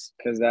sitcoms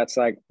because that's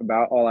like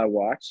about all I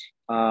watch.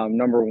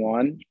 Number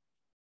 1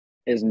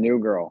 is New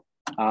Girl.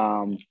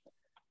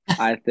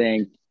 I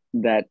think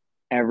that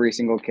every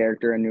single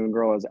character in New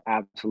Girl is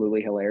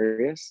absolutely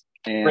hilarious,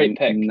 and Great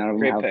pick. none of them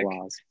Great have pick.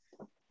 flaws.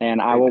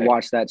 And I will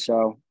watch that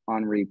show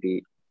on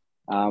repeat.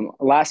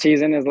 Last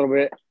season is a little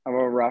bit of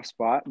a rough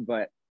spot,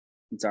 but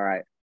it's all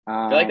right.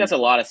 I feel like that's a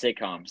lot of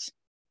sitcoms.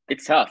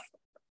 It's tough.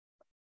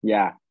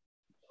 Yeah.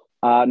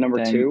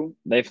 Number 2,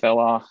 they fell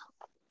off.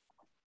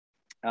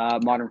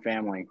 Modern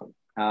Family.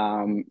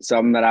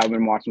 Something that I've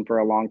been watching for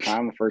a long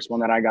time. The first one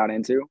that I got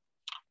into.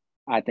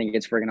 I think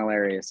it's freaking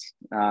hilarious.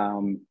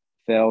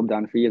 Phil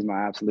Dunphy is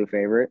my absolute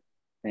favorite,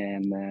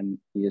 and then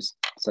he's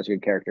such a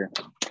good character.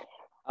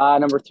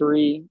 Number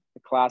 3, the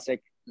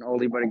classic, an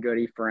oldie but a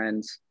goodie,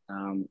 Friends.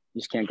 You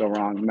just can't go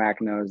wrong.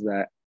 Mac knows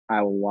that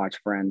I will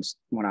watch Friends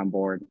when I'm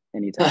bored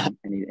anytime,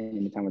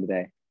 any time of the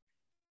day.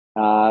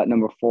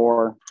 Number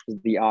 4 is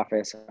The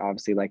Office.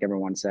 Obviously, like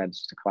everyone said, it's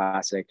just a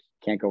classic.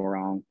 Can't go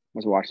wrong. I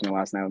was watching it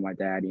last night with my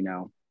dad.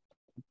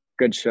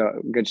 Good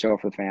show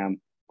for the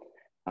fam.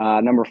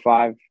 Number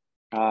 5.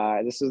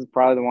 This is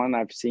probably the one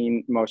I've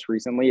seen most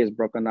recently is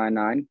Brooklyn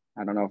Nine-Nine.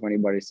 I don't know if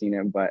anybody's seen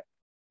it, but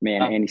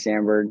man, Andy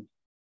Samberg,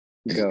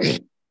 go.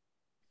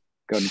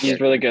 He's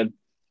really good.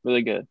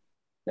 Really good.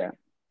 Yeah.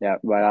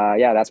 But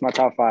that's my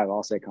top 5,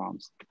 all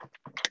sitcoms.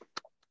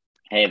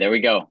 Hey, there we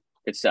go.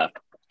 Good stuff.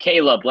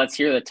 Caleb, let's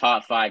hear the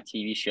top 5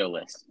 TV show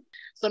list.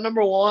 So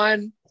number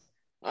 1,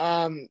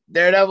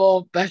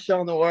 Daredevil, best show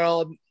in the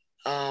world.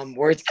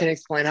 Words can't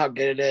explain how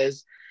good it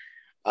is.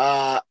 2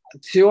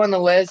 on the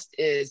list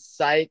is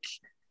Psych.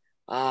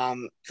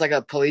 It's like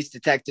a police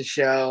detective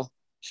show.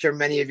 Sure,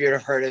 many of you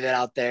have heard of it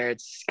out there.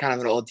 It's kind of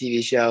an old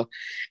TV show.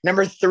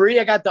 Number 3,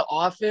 I got The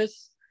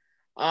Office.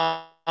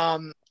 I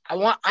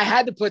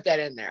had to put that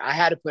in there. I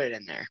had to put it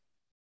in there.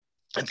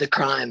 It's a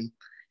crime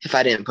if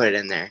I didn't put it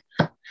in there.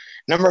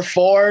 Number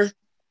 4,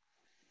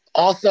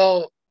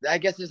 also, I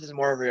guess this is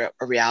more of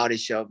a reality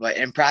show, but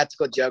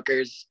Impractical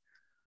Jokers.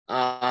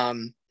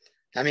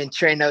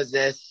 Trey knows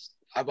this.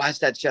 I watch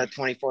that show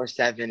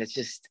 24/7. It's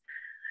just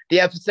the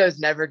episodes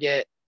never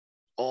get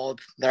old.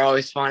 They're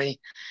always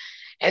funny.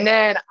 And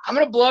then I'm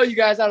going to blow you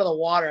guys out of the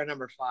water at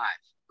number 5.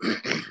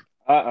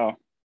 Uh-oh. I'm going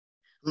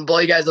to blow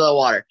you guys out of the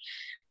water.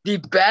 The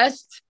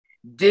best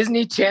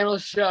Disney Channel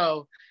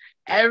show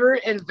ever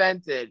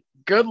invented.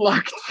 Good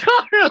luck,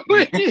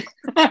 Charlie.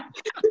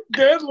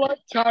 Good luck,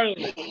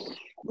 Charlie.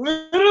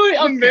 Literally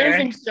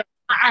amazing show.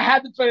 I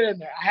had to put it in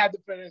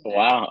there.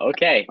 Wow.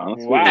 Okay.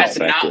 Honestly, Wow. That's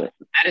respect not. it.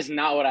 That is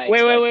not what I.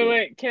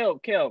 Wait.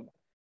 expected. Kill.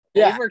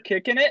 Yeah. Over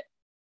kicking it.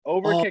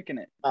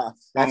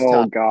 That's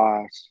Oh tough.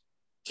 gosh.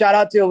 Shout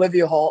out to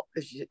Olivia Holt.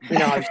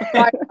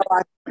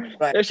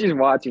 But If she's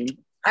watching.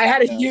 I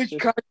had a Yeah, huge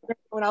she's- crush on her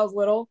when I was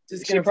little.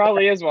 Just She gonna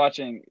probably is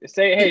watching.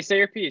 Say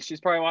your piece. She's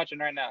probably watching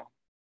right now.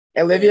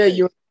 Olivia,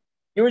 you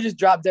were just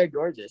drop dead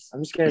gorgeous.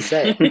 I'm just gonna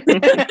say.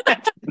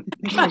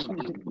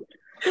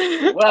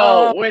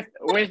 Well, with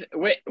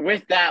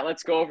that,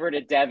 let's go over to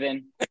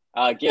Devin.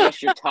 Give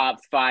us your top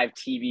 5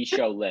 TV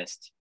show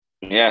list.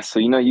 Yeah, so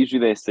usually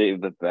they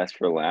save the best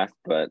for last,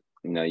 but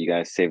you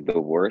guys saved the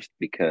worst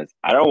because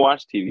I don't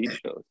watch TV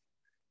shows.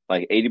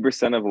 Like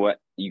 80% of what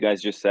you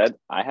guys just said,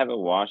 I haven't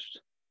watched.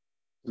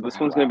 So this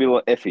one's gonna be a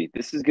little iffy.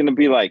 This is gonna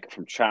be like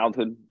from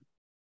childhood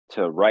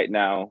to right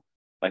now,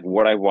 like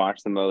what I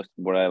watched the most,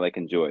 what I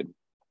enjoyed.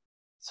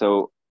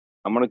 So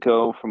I'm gonna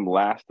go from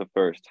last to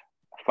first.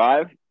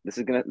 5.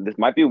 This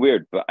might be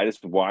weird, but I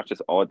just watch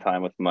this all the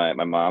time with my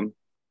mom. I'm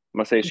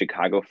gonna say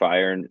Chicago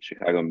Fire and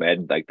Chicago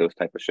Med, like those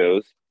type of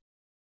shows.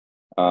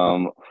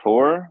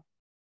 4,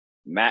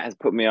 Matt has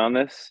put me on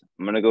this.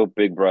 I'm gonna go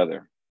Big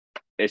Brother.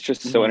 It's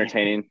just so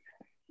entertaining.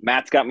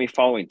 Matt's got me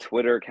following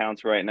Twitter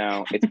accounts right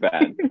now. It's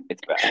bad.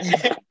 It's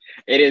bad.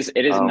 It is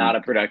not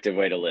a productive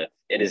way to live.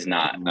 It is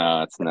not.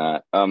 No, it's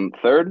not.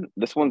 3rd,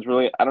 this one's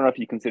really, I don't know if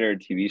you consider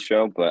it a TV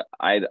show, but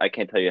I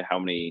can't tell you how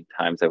many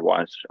times I've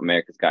watched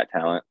America's Got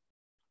Talent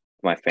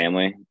with my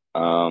family.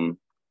 And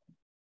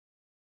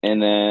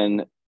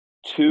then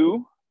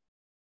 2,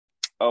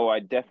 I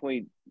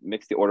definitely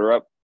mixed the order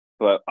up,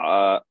 but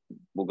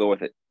we'll go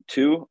with it.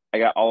 2, I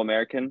got All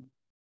American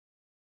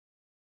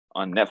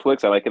on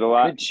Netflix. I like it a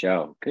lot.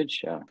 Good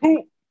show.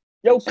 And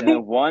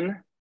then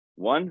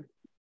one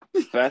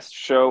best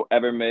show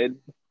ever made,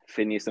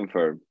 Phineas and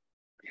Ferb.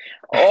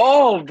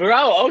 Oh,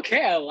 bro.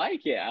 Okay, I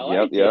like it.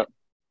 Yep.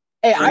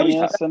 Hey, I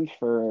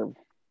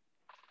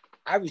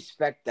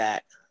respect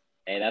that.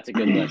 Hey, that's a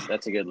good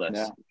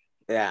list.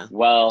 Yeah.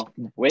 Well,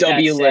 with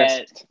W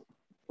that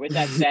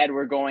said,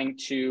 we're going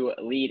to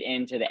lead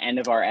into the end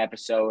of our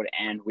episode,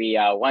 and we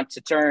want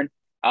to turn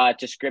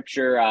to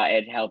scripture.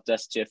 It helped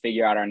us to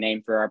figure out our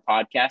name for our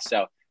podcast,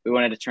 so we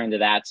wanted to turn to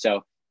that.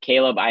 So,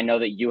 Caleb, I know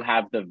that you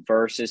have the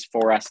verses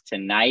for us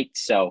tonight,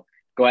 so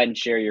go ahead and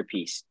share your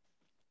piece.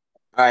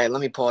 All right,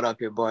 let me pull it up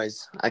here,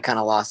 boys. I kind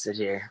of lost it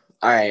here.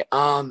 All right.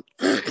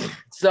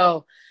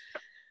 So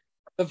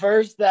the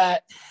verse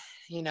that,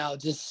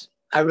 just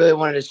I really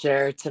wanted to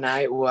share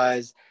tonight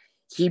was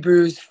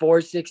Hebrews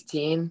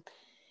 4:16.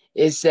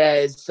 It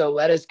says, "So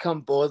let us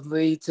come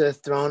boldly to the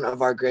throne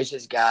of our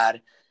gracious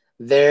God.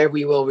 There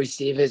we will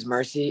receive his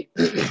mercy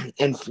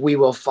and we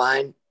will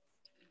find,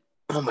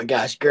 oh my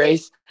gosh,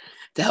 grace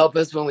to help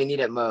us when we need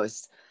it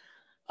most."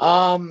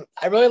 I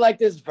really like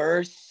this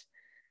verse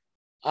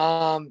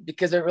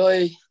because it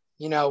really,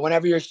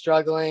 whenever you're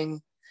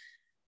struggling,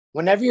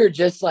 whenever you're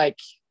just like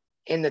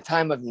in the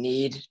time of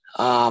need,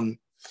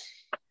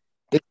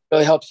 it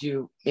really helps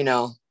you, it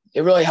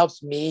really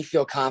helps me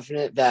feel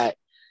confident that,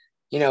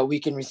 we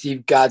can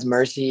receive God's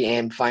mercy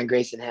and find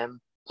grace in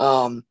him.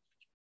 When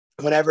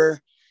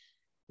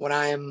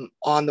I'm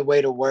on the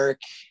way to work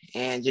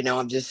and,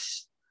 I'm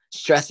just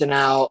stressing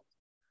out,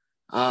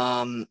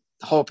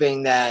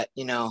 hoping that,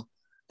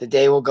 the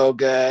day will go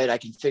good, I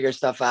can figure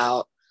stuff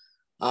out.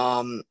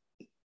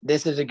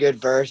 This is a good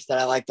verse that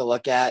I like to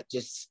look at,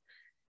 just,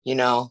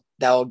 that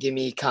will give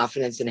me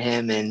confidence in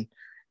him and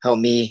help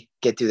me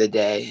get through the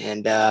day.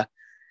 And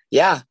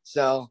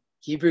so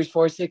Hebrews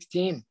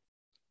 4:16.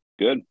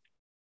 Good.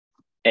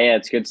 Hey,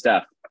 that's good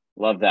stuff.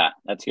 Love that.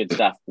 That's good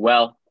stuff.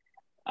 Well,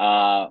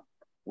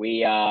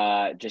 we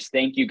just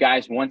thank you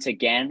guys once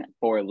again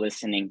for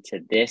listening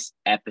to this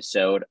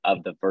episode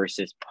of the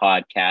Versus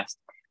podcast.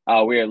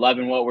 We are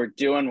loving what we're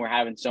doing. We're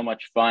having so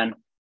much fun.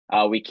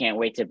 We can't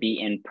wait to be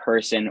in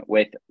person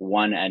with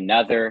one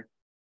another.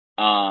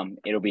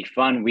 It'll be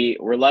fun.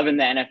 We're loving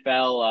the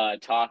NFL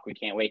talk. We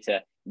can't wait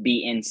to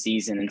be in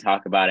season and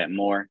talk about it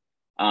more.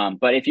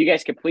 But if you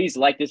guys could please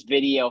like this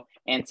video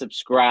and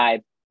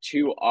subscribe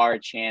to our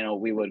channel,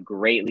 we would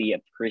greatly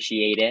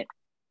appreciate it.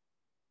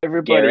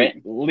 Everybody,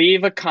 Garrett?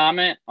 leave a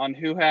comment on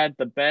who had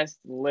the best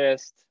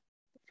list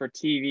for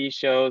TV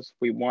shows.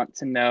 We want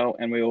to know,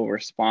 and we will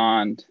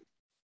respond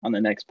on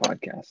the next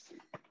podcast.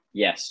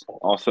 Yes. We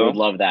Also, would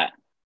love that.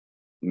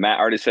 Matt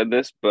already said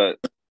this, but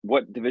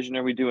what division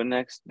are we doing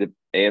next? The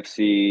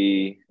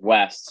AFC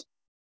West.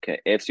 Okay,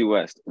 AFC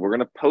West. We're going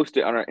to post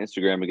it on our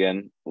Instagram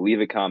again.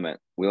 Leave a comment.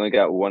 We only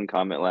got one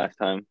comment last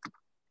time.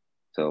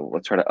 So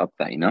let's try to up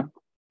that,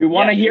 We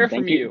want to hear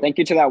Thank from you. Thank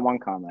you to that one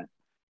comment.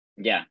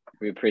 Yeah,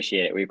 we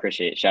appreciate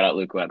it. Shout out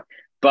Luke Webb.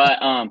 But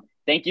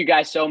thank you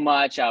guys so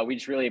much. We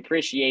just really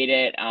appreciate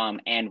it.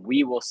 And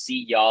we will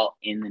see y'all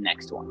in the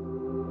next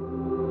one.